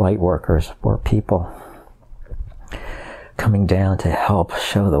light workers, more people coming down to help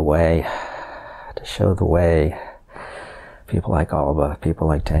show the way, People like Alba, people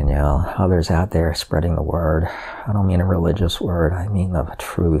like Danielle, others out there spreading the word. I don't mean a religious word, I mean the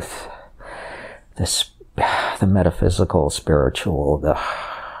truth. The metaphysical, spiritual,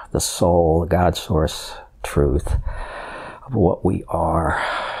 the soul, the God source truth of what we are.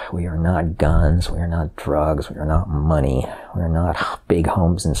 We are not guns, we are not drugs, we are not money, we are not big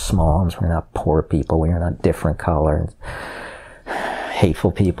homes and small homes, we are not poor people, we are not different colors,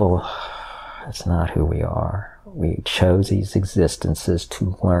 hateful people. That's not who we are. We chose these existences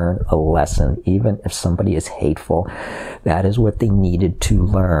to learn a lesson. Even if somebody is hateful, that is what they needed to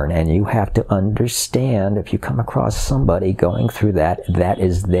learn. And you have to understand, if you come across somebody going through that, that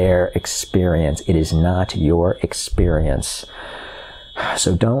is their experience. It is not your experience.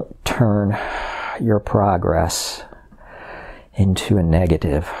 So don't turn your progress into a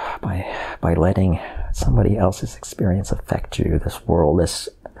negative by letting somebody else's experience affect you. This world, this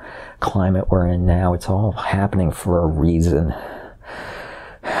climate we're in now, it's all happening for a reason.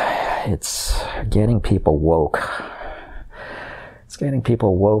 It's getting people woke. It's getting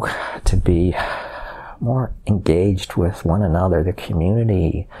people woke to be more engaged with one another, the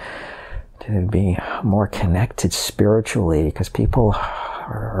community, to be more connected spiritually, because people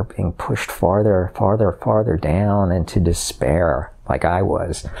are being pushed farther down into despair, like I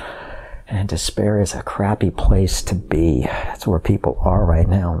was. And despair is a crappy place to be. That's where people are right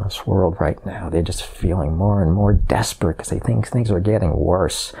now in this world right now. They're just feeling more and more desperate because they think things are getting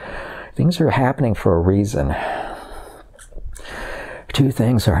worse. Things are happening for a reason. Two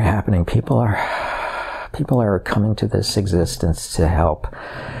things are happening. People are coming to this existence to help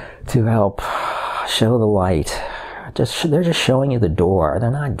show the light. They're just showing you the door.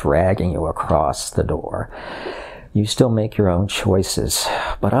 They're not dragging you across the door. You still make your own choices,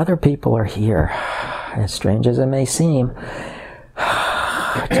 but other people are here, as strange as it may seem,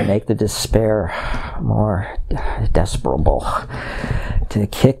 to make the despair more desperable, to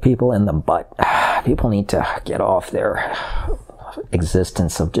kick people in the butt. People need to get off their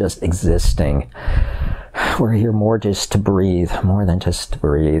existence of just existing. We're here more just to breathe, more than just to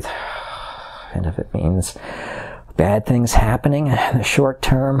breathe. And if it means bad things happening in the short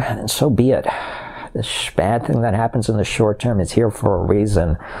term, then so be it. This bad thing that happens in the short term is here for a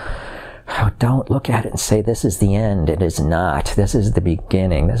reason. Don't look at it and say, this is the end. It is not. This is the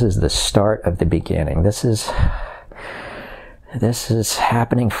beginning. This is the start of the beginning. This is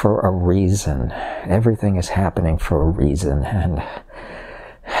happening for a reason. Everything is happening for a reason. And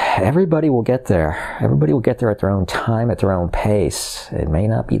everybody will get there. Everybody will get there at their own time, at their own pace. It may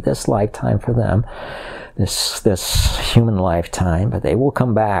not be this lifetime for them, this human lifetime, but they will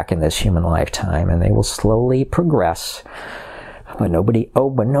come back in this human lifetime, and they will slowly progress. But nobody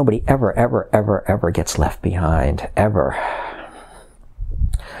ever gets left behind, ever.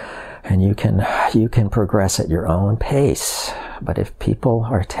 And you can progress at your own pace. But if people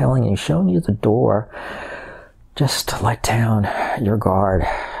are telling you, showing you the door, just let down your guard,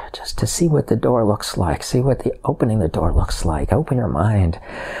 just to see what the door looks like, see what opening the door looks like. Open your mind.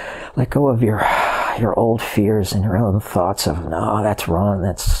 Let go of your old fears and your own thoughts of, no, that's wrong,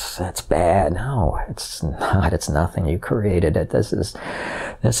 that's bad. No, it's not. It's nothing. You created it. This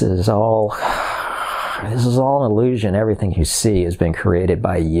is all an illusion. Everything you see has been created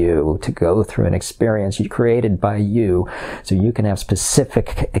by you to go through an experience you created by you, so you can have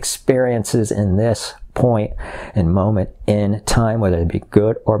specific experiences in this point and moment in time, whether it be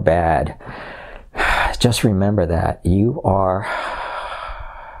good or bad. Just remember that you are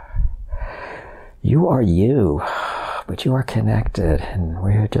you, but you are connected, and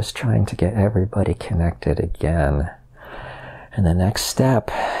we're just trying to get everybody connected again. And the next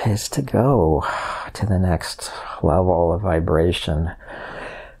step is to go to the next level of vibration.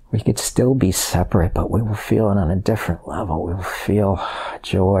 We could still be separate, but we will feel it on a different level. We will feel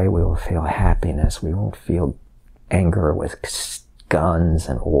joy. We will feel happiness. We won't feel anger with guns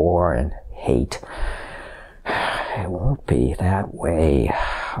and war and hate. It won't be that way.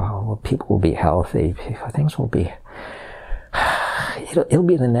 People will be healthy. Things will be... It'll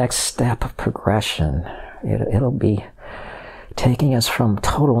be the next step of progression. It'll be taking us from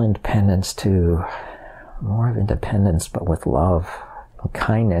total independence to more of independence, but with love and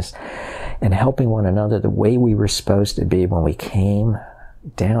kindness, and helping one another the way we were supposed to be when we came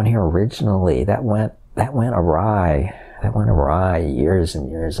down here originally. That went awry. That went awry years and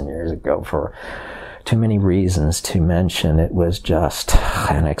years and years ago for too many reasons to mention. It was just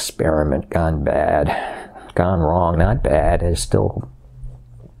an experiment gone bad, gone wrong, not bad. There's still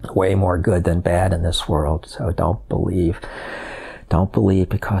way more good than bad in this world. So don't believe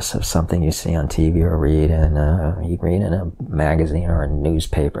because of something you see on TV or read in a magazine or a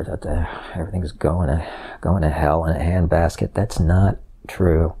newspaper that everything's going to hell in a handbasket. That's not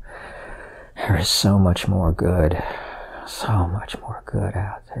true. There is so much more good out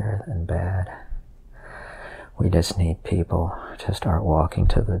there than bad. We just need people to start walking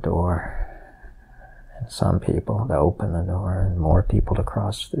to the door, and some people to open the door, and more people to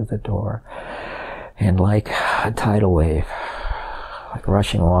cross through the door. And like a tidal wave, like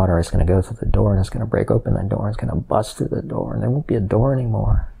rushing water, it's going to go through the door, and it's going to break open the door, and it's going to bust through the door, and there won't be a door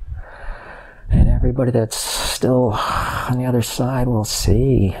anymore. And everybody that's still on the other side will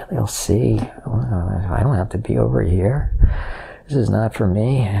see. They'll see, I don't have to be over here. This is not for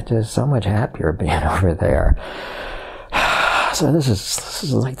me. I'm just so much happier being over there. So this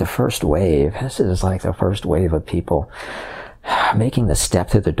is like the first wave. This is like the first wave of people making the step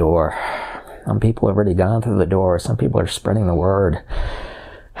through the door. Some people have already gone through the door. Some people are spreading the word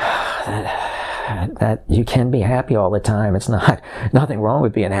that you can be happy all the time. It's nothing wrong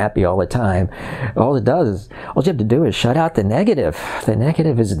with being happy all the time. All you have to do is shut out the negative. The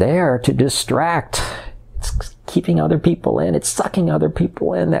negative is there to distract. It's keeping other people in. It's sucking other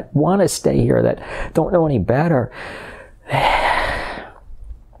people in that want to stay here, that don't know any better.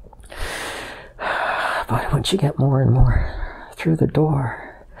 But once you get more and more through the door,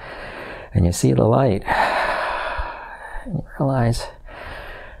 and you see the light, and you realize,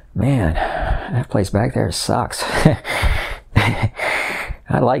 man, that place back there sucks.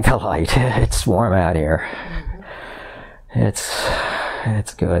 I like the light. It's warm out here.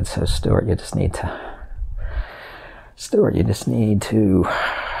 It's good. So Stuart, you just need to,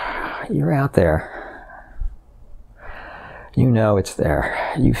 you're out there. You know it's there.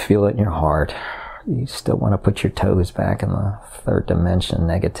 You feel it in your heart. You still want to put your toes back in the third dimension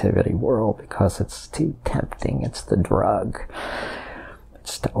negativity world because it's too tempting. It's the drug.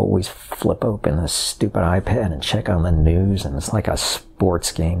 It's to always flip open this stupid iPad and check on the news, and it's like a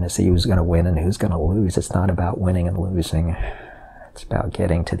sports game to see who's going to win and who's going to lose. It's not about winning and losing. It's about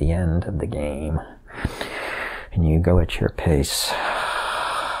getting to the end of the game. And you go at your pace.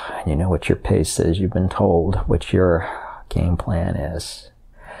 And you know what your pace is. You've been told what your game plan is.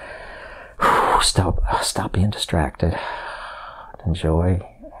 Stop being distracted. Enjoy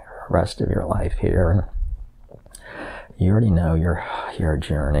the rest of your life here. You already know your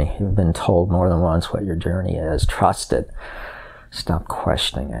journey. You've been told more than once what your journey is. Trust it. Stop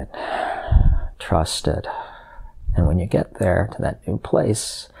questioning it. Trust it. And when you get there to that new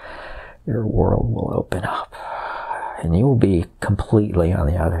place, your world will open up. And you will be completely on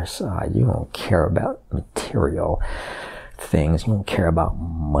the other side. You won't care about material things. You won't care about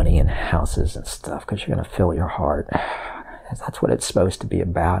money and houses and stuff because you're going to fill your heart. That's what it's supposed to be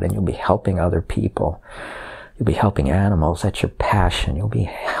about. And you'll be helping other people. You'll be helping animals. That's your passion. You'll be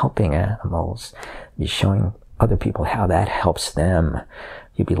helping animals. You'll be showing other people how that helps them.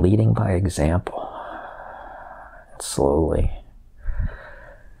 You'll be leading by example. And slowly,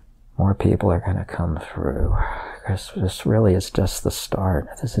 more people are going to come through. Because this really is just the start.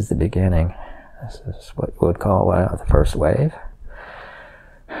 This is the beginning. This is what you would call the first wave.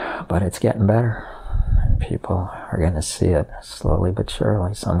 But it's getting better. And people are going to see it slowly but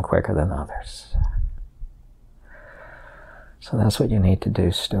surely, some quicker than others. So that's what you need to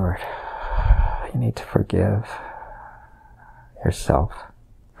do, Stuart. You need to forgive yourself.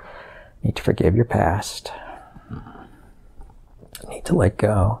 You need to forgive your past. You need to let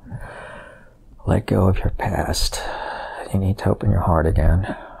go. Let go of your past. You need to open your heart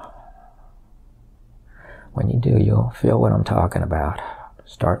again. When you do, you'll feel what I'm talking about.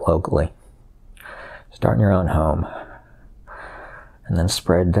 Start locally. Start in your own home. And then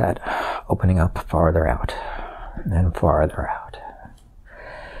spread that opening up farther out. And then farther out.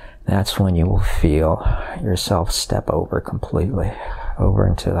 That's when you will feel yourself step over completely. Over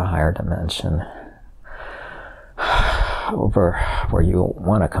into the higher dimension. Over where you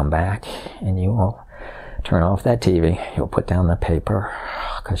want to come back, and you will turn off that TV, you'll put down the paper,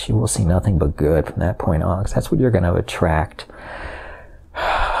 because you will see nothing but good from that point on, because that's what you're going to attract.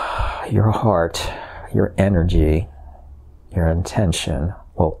 Your heart, your energy, your intention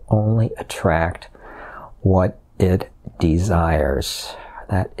will only attract what it desires.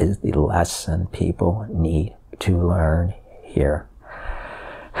 That is the lesson people need to learn here.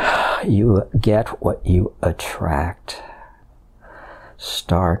 You get what you attract.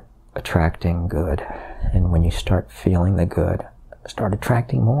 Start attracting good. And when you start feeling the good, start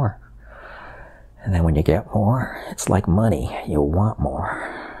attracting more. And then when you get more, it's like money. You'll want more.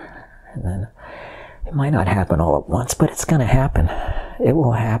 And then it might not happen all at once, but it's going to happen. It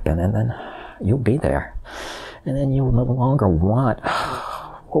will happen, and then you'll be there. And then you'll no longer want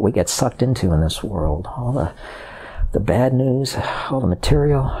what we get sucked into in this world. All the bad news, all the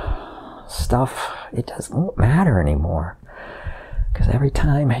material stuff, it doesn't matter anymore. Because every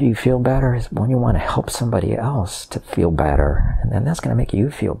time you feel better is when you want to help somebody else to feel better. And then that's going to make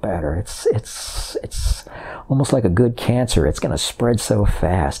you feel better. It's almost like a good cancer. It's going to spread so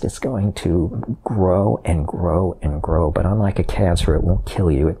fast. It's going to grow and grow and grow. But unlike a cancer, it won't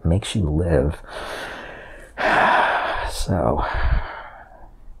kill you. It makes you live. So,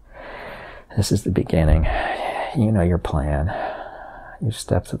 this is the beginning. You know your plan. You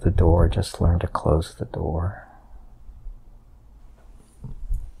step to the door. Just learn to close the door.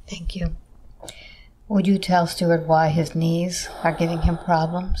 Thank you. Would you tell Stuart why his knees are giving him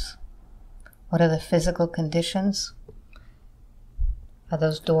problems? What are the physical conditions? Are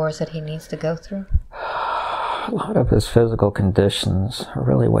those doors that he needs to go through? A lot of his physical conditions are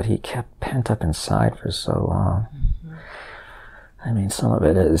really what he kept pent up inside for so long. Mm-hmm. I mean, some of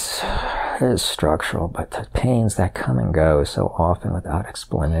it is structural, but the pains that come and go so often without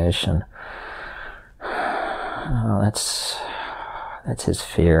explanation, that's his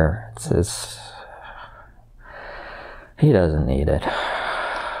fear. He doesn't need it.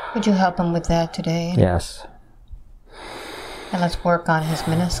 Would you help him with that today? Yes. And let's work on his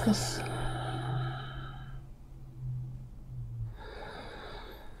meniscus.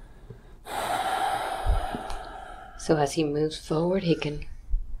 So as he moves forward, he can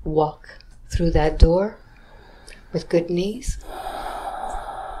walk through that door with good knees.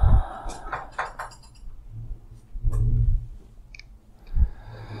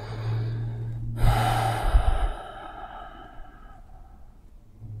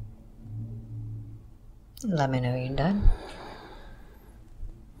 Let me know you're done.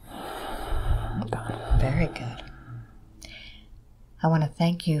 I'm done. I want to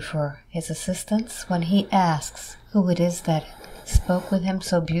thank you for his assistance when he asks who it is that spoke with him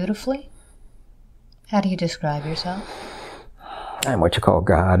so beautifully. How do you describe yourself? I'm what you call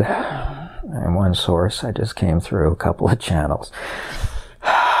God. I'm one source. I just came through a couple of channels.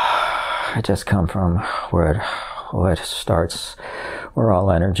 I just come from where it starts, where all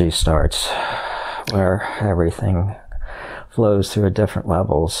energy starts, where everything flows through different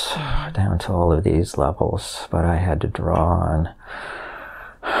levels, down to all of these levels. But I had to draw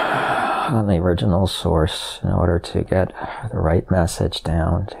on the original source in order to get the right message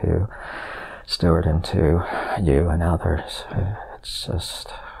down to Stuart and to you and others. It's just,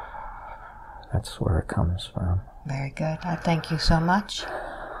 that's where it comes from. Very good. I thank you so much.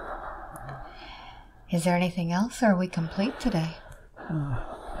 Is there anything else, or are we complete today?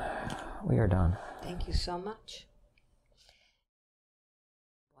 We are done. Thank you so much.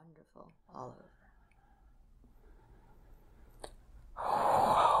 Wonderful. All over.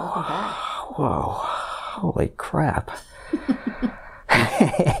 Welcome back. Whoa. Holy crap.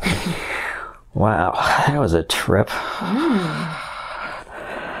 Wow. That was a trip.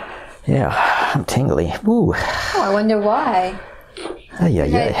 Yeah. I'm tingly. Woo. Oh, I wonder why. Yeah.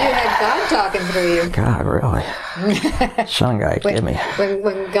 You had God talking through you. God, really? Shungai, give me.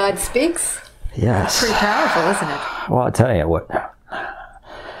 When God speaks, yes. it's pretty powerful, isn't it? Well, I'll tell you what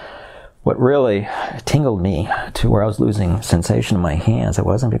really tingled me to where I was losing sensation in my hands. It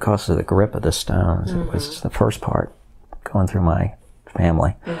wasn't because of the grip of the stones. It was the first part going through my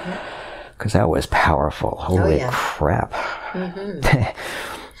family. Because that was powerful. Holy crap.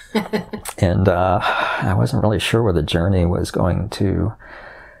 And I wasn't really sure where the journey was going to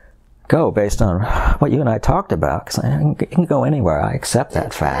go based on what you and I talked about, because I can go anywhere. I accept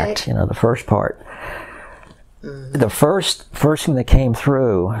that fact. Right. You know, the first part. The first thing that came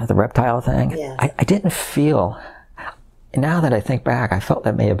through, the reptile thing, I didn't feel, now that I think back, I felt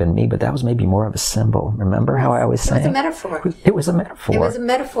that may have been me, but that was maybe more of a symbol. Remember how I was saying? It was a metaphor. It was a metaphor. It was a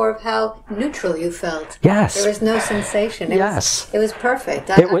metaphor of how neutral you felt. Yes. There was no sensation. It was perfect.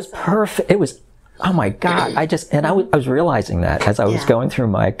 It was perfect. It was, oh my God. I was realizing that as I was going through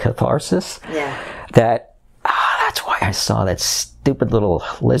my catharsis, that that's why I saw that stupid little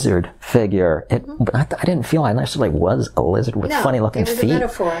lizard figure. I didn't feel I necessarily was a lizard with funny looking feet. It was a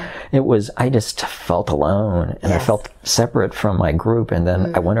metaphor. It was, I just felt alone, and I felt separate from my group, and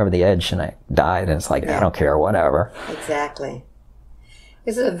then I went over the edge and I died, and it's like, I don't care, whatever. Exactly.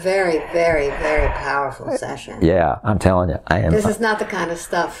 This is a very, very, very powerful session. Yeah, I'm telling you, I am. This is not the kind of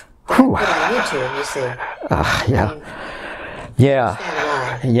stuff that I put on YouTube, you see.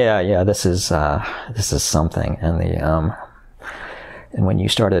 This is something. And and when you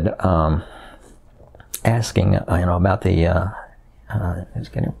started asking, about the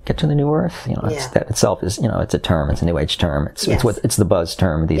get to the new earth, that itself is, it's a term, it's a new age term, it's the buzz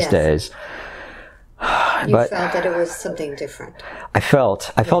term these days. You felt that it was something different. I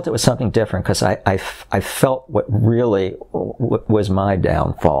felt it was something different because I felt what really was my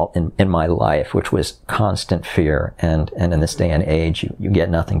downfall in my life, which was constant fear. And in this day and age, you get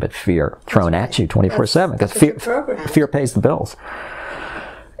nothing but fear thrown at you 24/7 because fear pays the bills.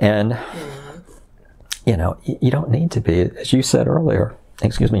 And, you don't need to be, as you said earlier,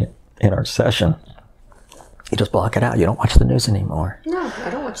 in our session, you just block it out. You don't watch the news anymore. No, I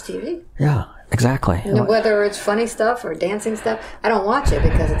don't watch TV. Yeah. Exactly. Whether it's funny stuff or dancing stuff, I don't watch it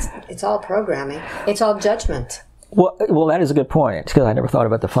because it's all programming. It's all judgment. Well, that is a good point, because I never thought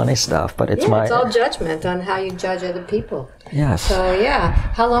about the funny stuff, but it's it's all judgment on how you judge other people. Yes. So,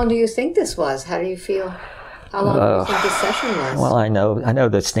 how long do you think this was? How do you feel? How long do you think this session was? Well, I know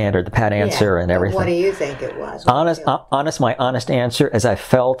the standard, the pat answer and everything. What do you think it was? My honest answer is I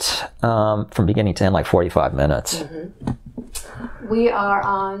felt from beginning to end like 45 minutes. We are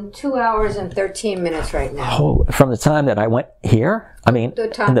on 2 hours and 13 minutes right now. From the time that I went here? I mean, the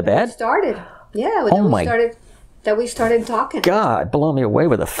time in the bed? We started. Yeah, we started talking. God, blow me away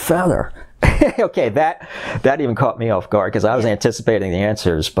with a feather. Okay, that even caught me off guard because I was anticipating the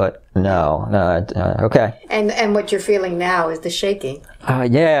answers, but no, okay. And what you're feeling now is the shaking.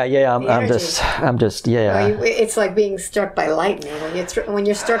 I'm just. It's like being struck by lightning. When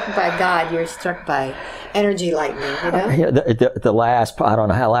you're struck by God, you're struck by energy lightning. The last, I don't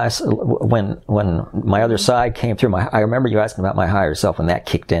know how when my other side came through I remember you asking about my higher self when that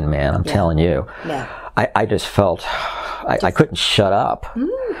kicked in, man. I'm telling you. Yeah. I just felt I couldn't shut up.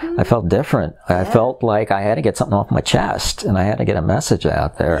 I felt different. I felt like I had to get something off my chest, and I had to get a message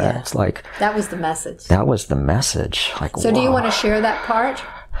out there. Yeah. It's like that was the message. That was the message. Like, so, do you want to share that part?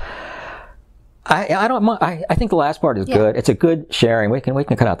 I don't mind. I think the last part is good. It's a good sharing. We can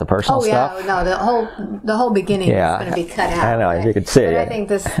cut out the personal stuff. No, the whole beginning is going to be cut out. I know, as you can see. But I think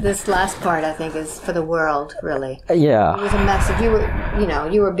this last part, I think, is for the world, really. Yeah. It was a message.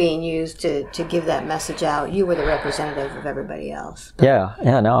 You were being used to give that message out. You were the representative of everybody else. But,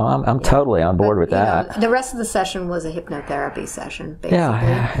 no, I'm totally on board with that. The rest of the session was a hypnotherapy session, basically.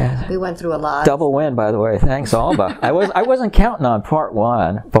 Yeah. We went through a lot. Double win, by the way. Thanks, Alba. I wasn't counting on part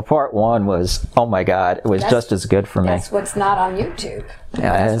one, but part one was, oh my God, it was just as good for me. That's what's not on YouTube.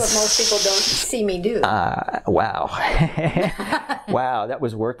 Yeah, that's what most people don't see me do. Wow. Wow, that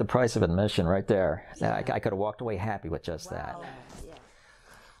was worth the price of admission right there. I could have walked away happy with just that.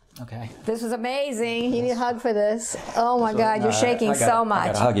 Yeah. Okay. This was amazing. You need a hug for this. Oh my God, you're shaking so much.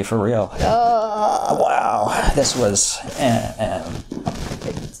 I gotta hug you for real. Wow, this was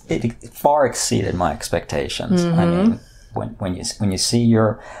it far exceeded my expectations. I mean, when you see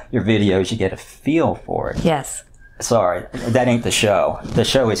your videos, you get a feel for it. Yes. Sorry, that ain't the show. The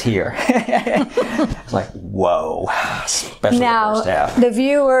show is here. It's like, whoa, especially now, the first half.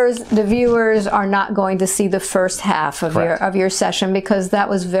 The viewers are not going to see the first half of your session because that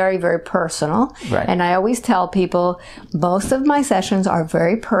was very, very personal. Right. And I always tell people most of my sessions are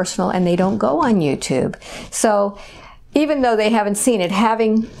very personal and they don't go on YouTube. So even though they haven't seen it,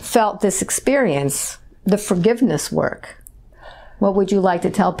 having felt this experience, the forgiveness work, what would you like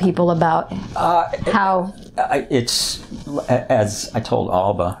to tell people about how? It's, as I told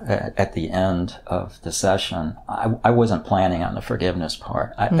Alba at the end of the session, I wasn't planning on the forgiveness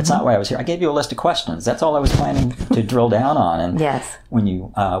part. It's not why I was here. I gave you a list of questions. That's all I was planning to drill down on. And yes. when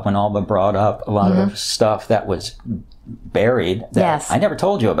Alba brought up a lot of stuff that was buried that I never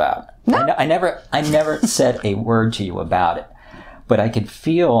told you about. No. I never said a word to you about it. But I could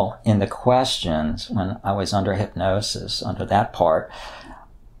feel in the questions when I was under hypnosis, under that part,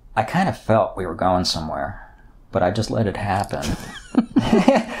 I kind of felt we were going somewhere, but I just let it happen.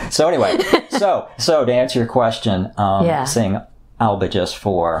 So anyway, so to answer your question, saying Alba just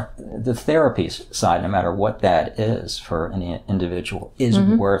for the therapy side, no matter what that is for an individual, is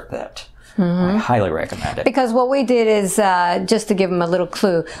worth it. I highly recommend it. Because what we did is, just to give him a little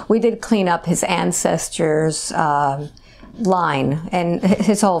clue, we did clean up his ancestors' line and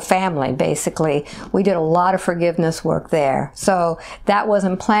his whole family, basically. We did a lot of forgiveness work there. So that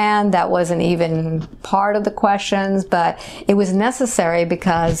wasn't planned, that wasn't even part of the questions, but it was necessary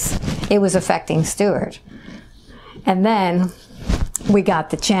because it was affecting Stuart. And then we got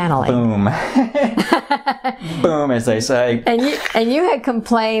the channeling. Boom. Boom, as they say. And you had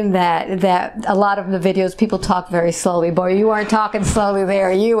complained that a lot of the videos people talk very slowly. Boy, you weren't talking slowly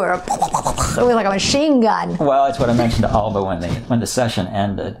there. You were it was like a machine gun. Well, that's what I mentioned to Alba when the session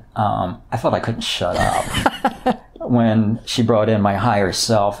ended. I felt I couldn't shut up. When she brought in my higher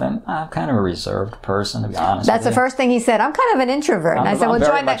self, and I'm kind of a reserved person, to be honest. That's the first thing he said. I'm kind of an introvert. And I said, well,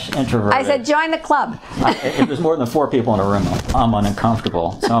 join I said, join the club. If there's more than 4 people in a room, I'm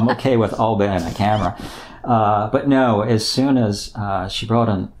uncomfortable. So I'm okay with Alba and a camera. But no, as soon as she brought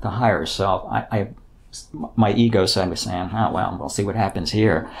in the higher self, my ego side was saying, oh, well, we'll see what happens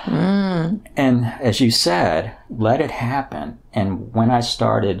here. And as you said, let it happen. And when I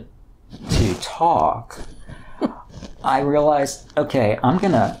started to talk, I realized, okay, I'm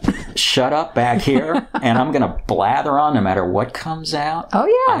going to shut up back here and I'm going to blather on no matter what comes out. Oh,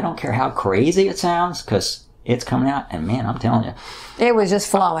 yeah. I don't care how crazy it sounds because it's coming out. And man, I'm telling you. It was just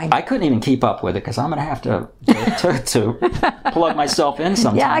flowing. I couldn't even keep up with it because I'm going to have to plug myself in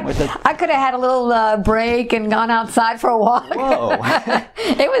sometime with it. I could have had a little break and gone outside for a walk. Whoa.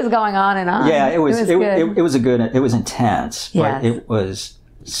 It was going on and on. Yeah, it was intense, but it was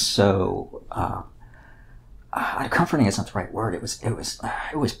so... comforting isn't the right word. It was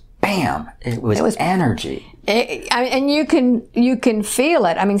bam. It was energy. And you can feel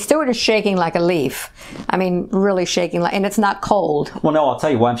it. I mean, Stuart is shaking like a leaf. I mean, really shaking and it's not cold. Well, no, I'll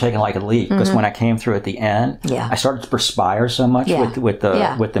tell you why I'm shaking like a leaf. Because when I came through at the end, I started to perspire so much with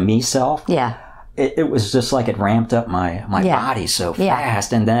the me self. Yeah. It was just like it ramped up my body so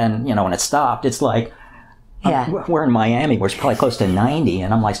fast. And then, when it stopped, it's like, we're in Miami, where it's probably close to 90,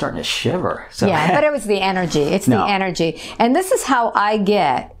 and I'm like starting to shiver. So. Yeah, but it was the energy. It's the energy. And this is how I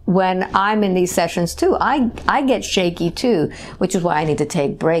get when I'm in these sessions too. I get shaky too, which is why I need to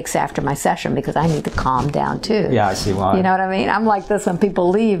take breaks after my session because I need to calm down too. Yeah, I see why. You know what I mean? I'm like this when people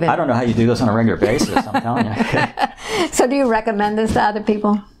leave. I don't know how you do this on a regular basis, I'm telling you. So do you recommend this to other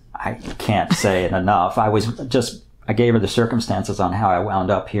people? I can't say it enough. I gave her the circumstances on how I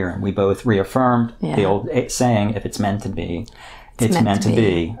wound up here, and we both reaffirmed the old saying, if it's meant to be, it's meant to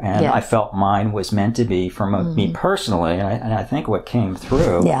be. And I felt mine was meant to be from me personally, and I think what came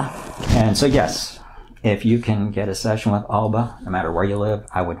through. Yeah. And so, yes, if you can get a session with Alba, no matter where you live,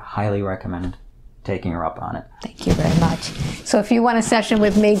 I would highly recommend taking her up on it. Thank you very much. So if you want a session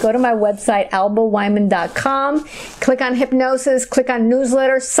with me, go to my website, albaweinman.com, click on hypnosis, click on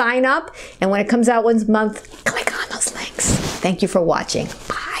newsletter, sign up, and when it comes out once a month, click on those links. Thank you for watching.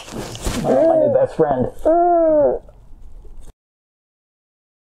 Bye. My new best friend.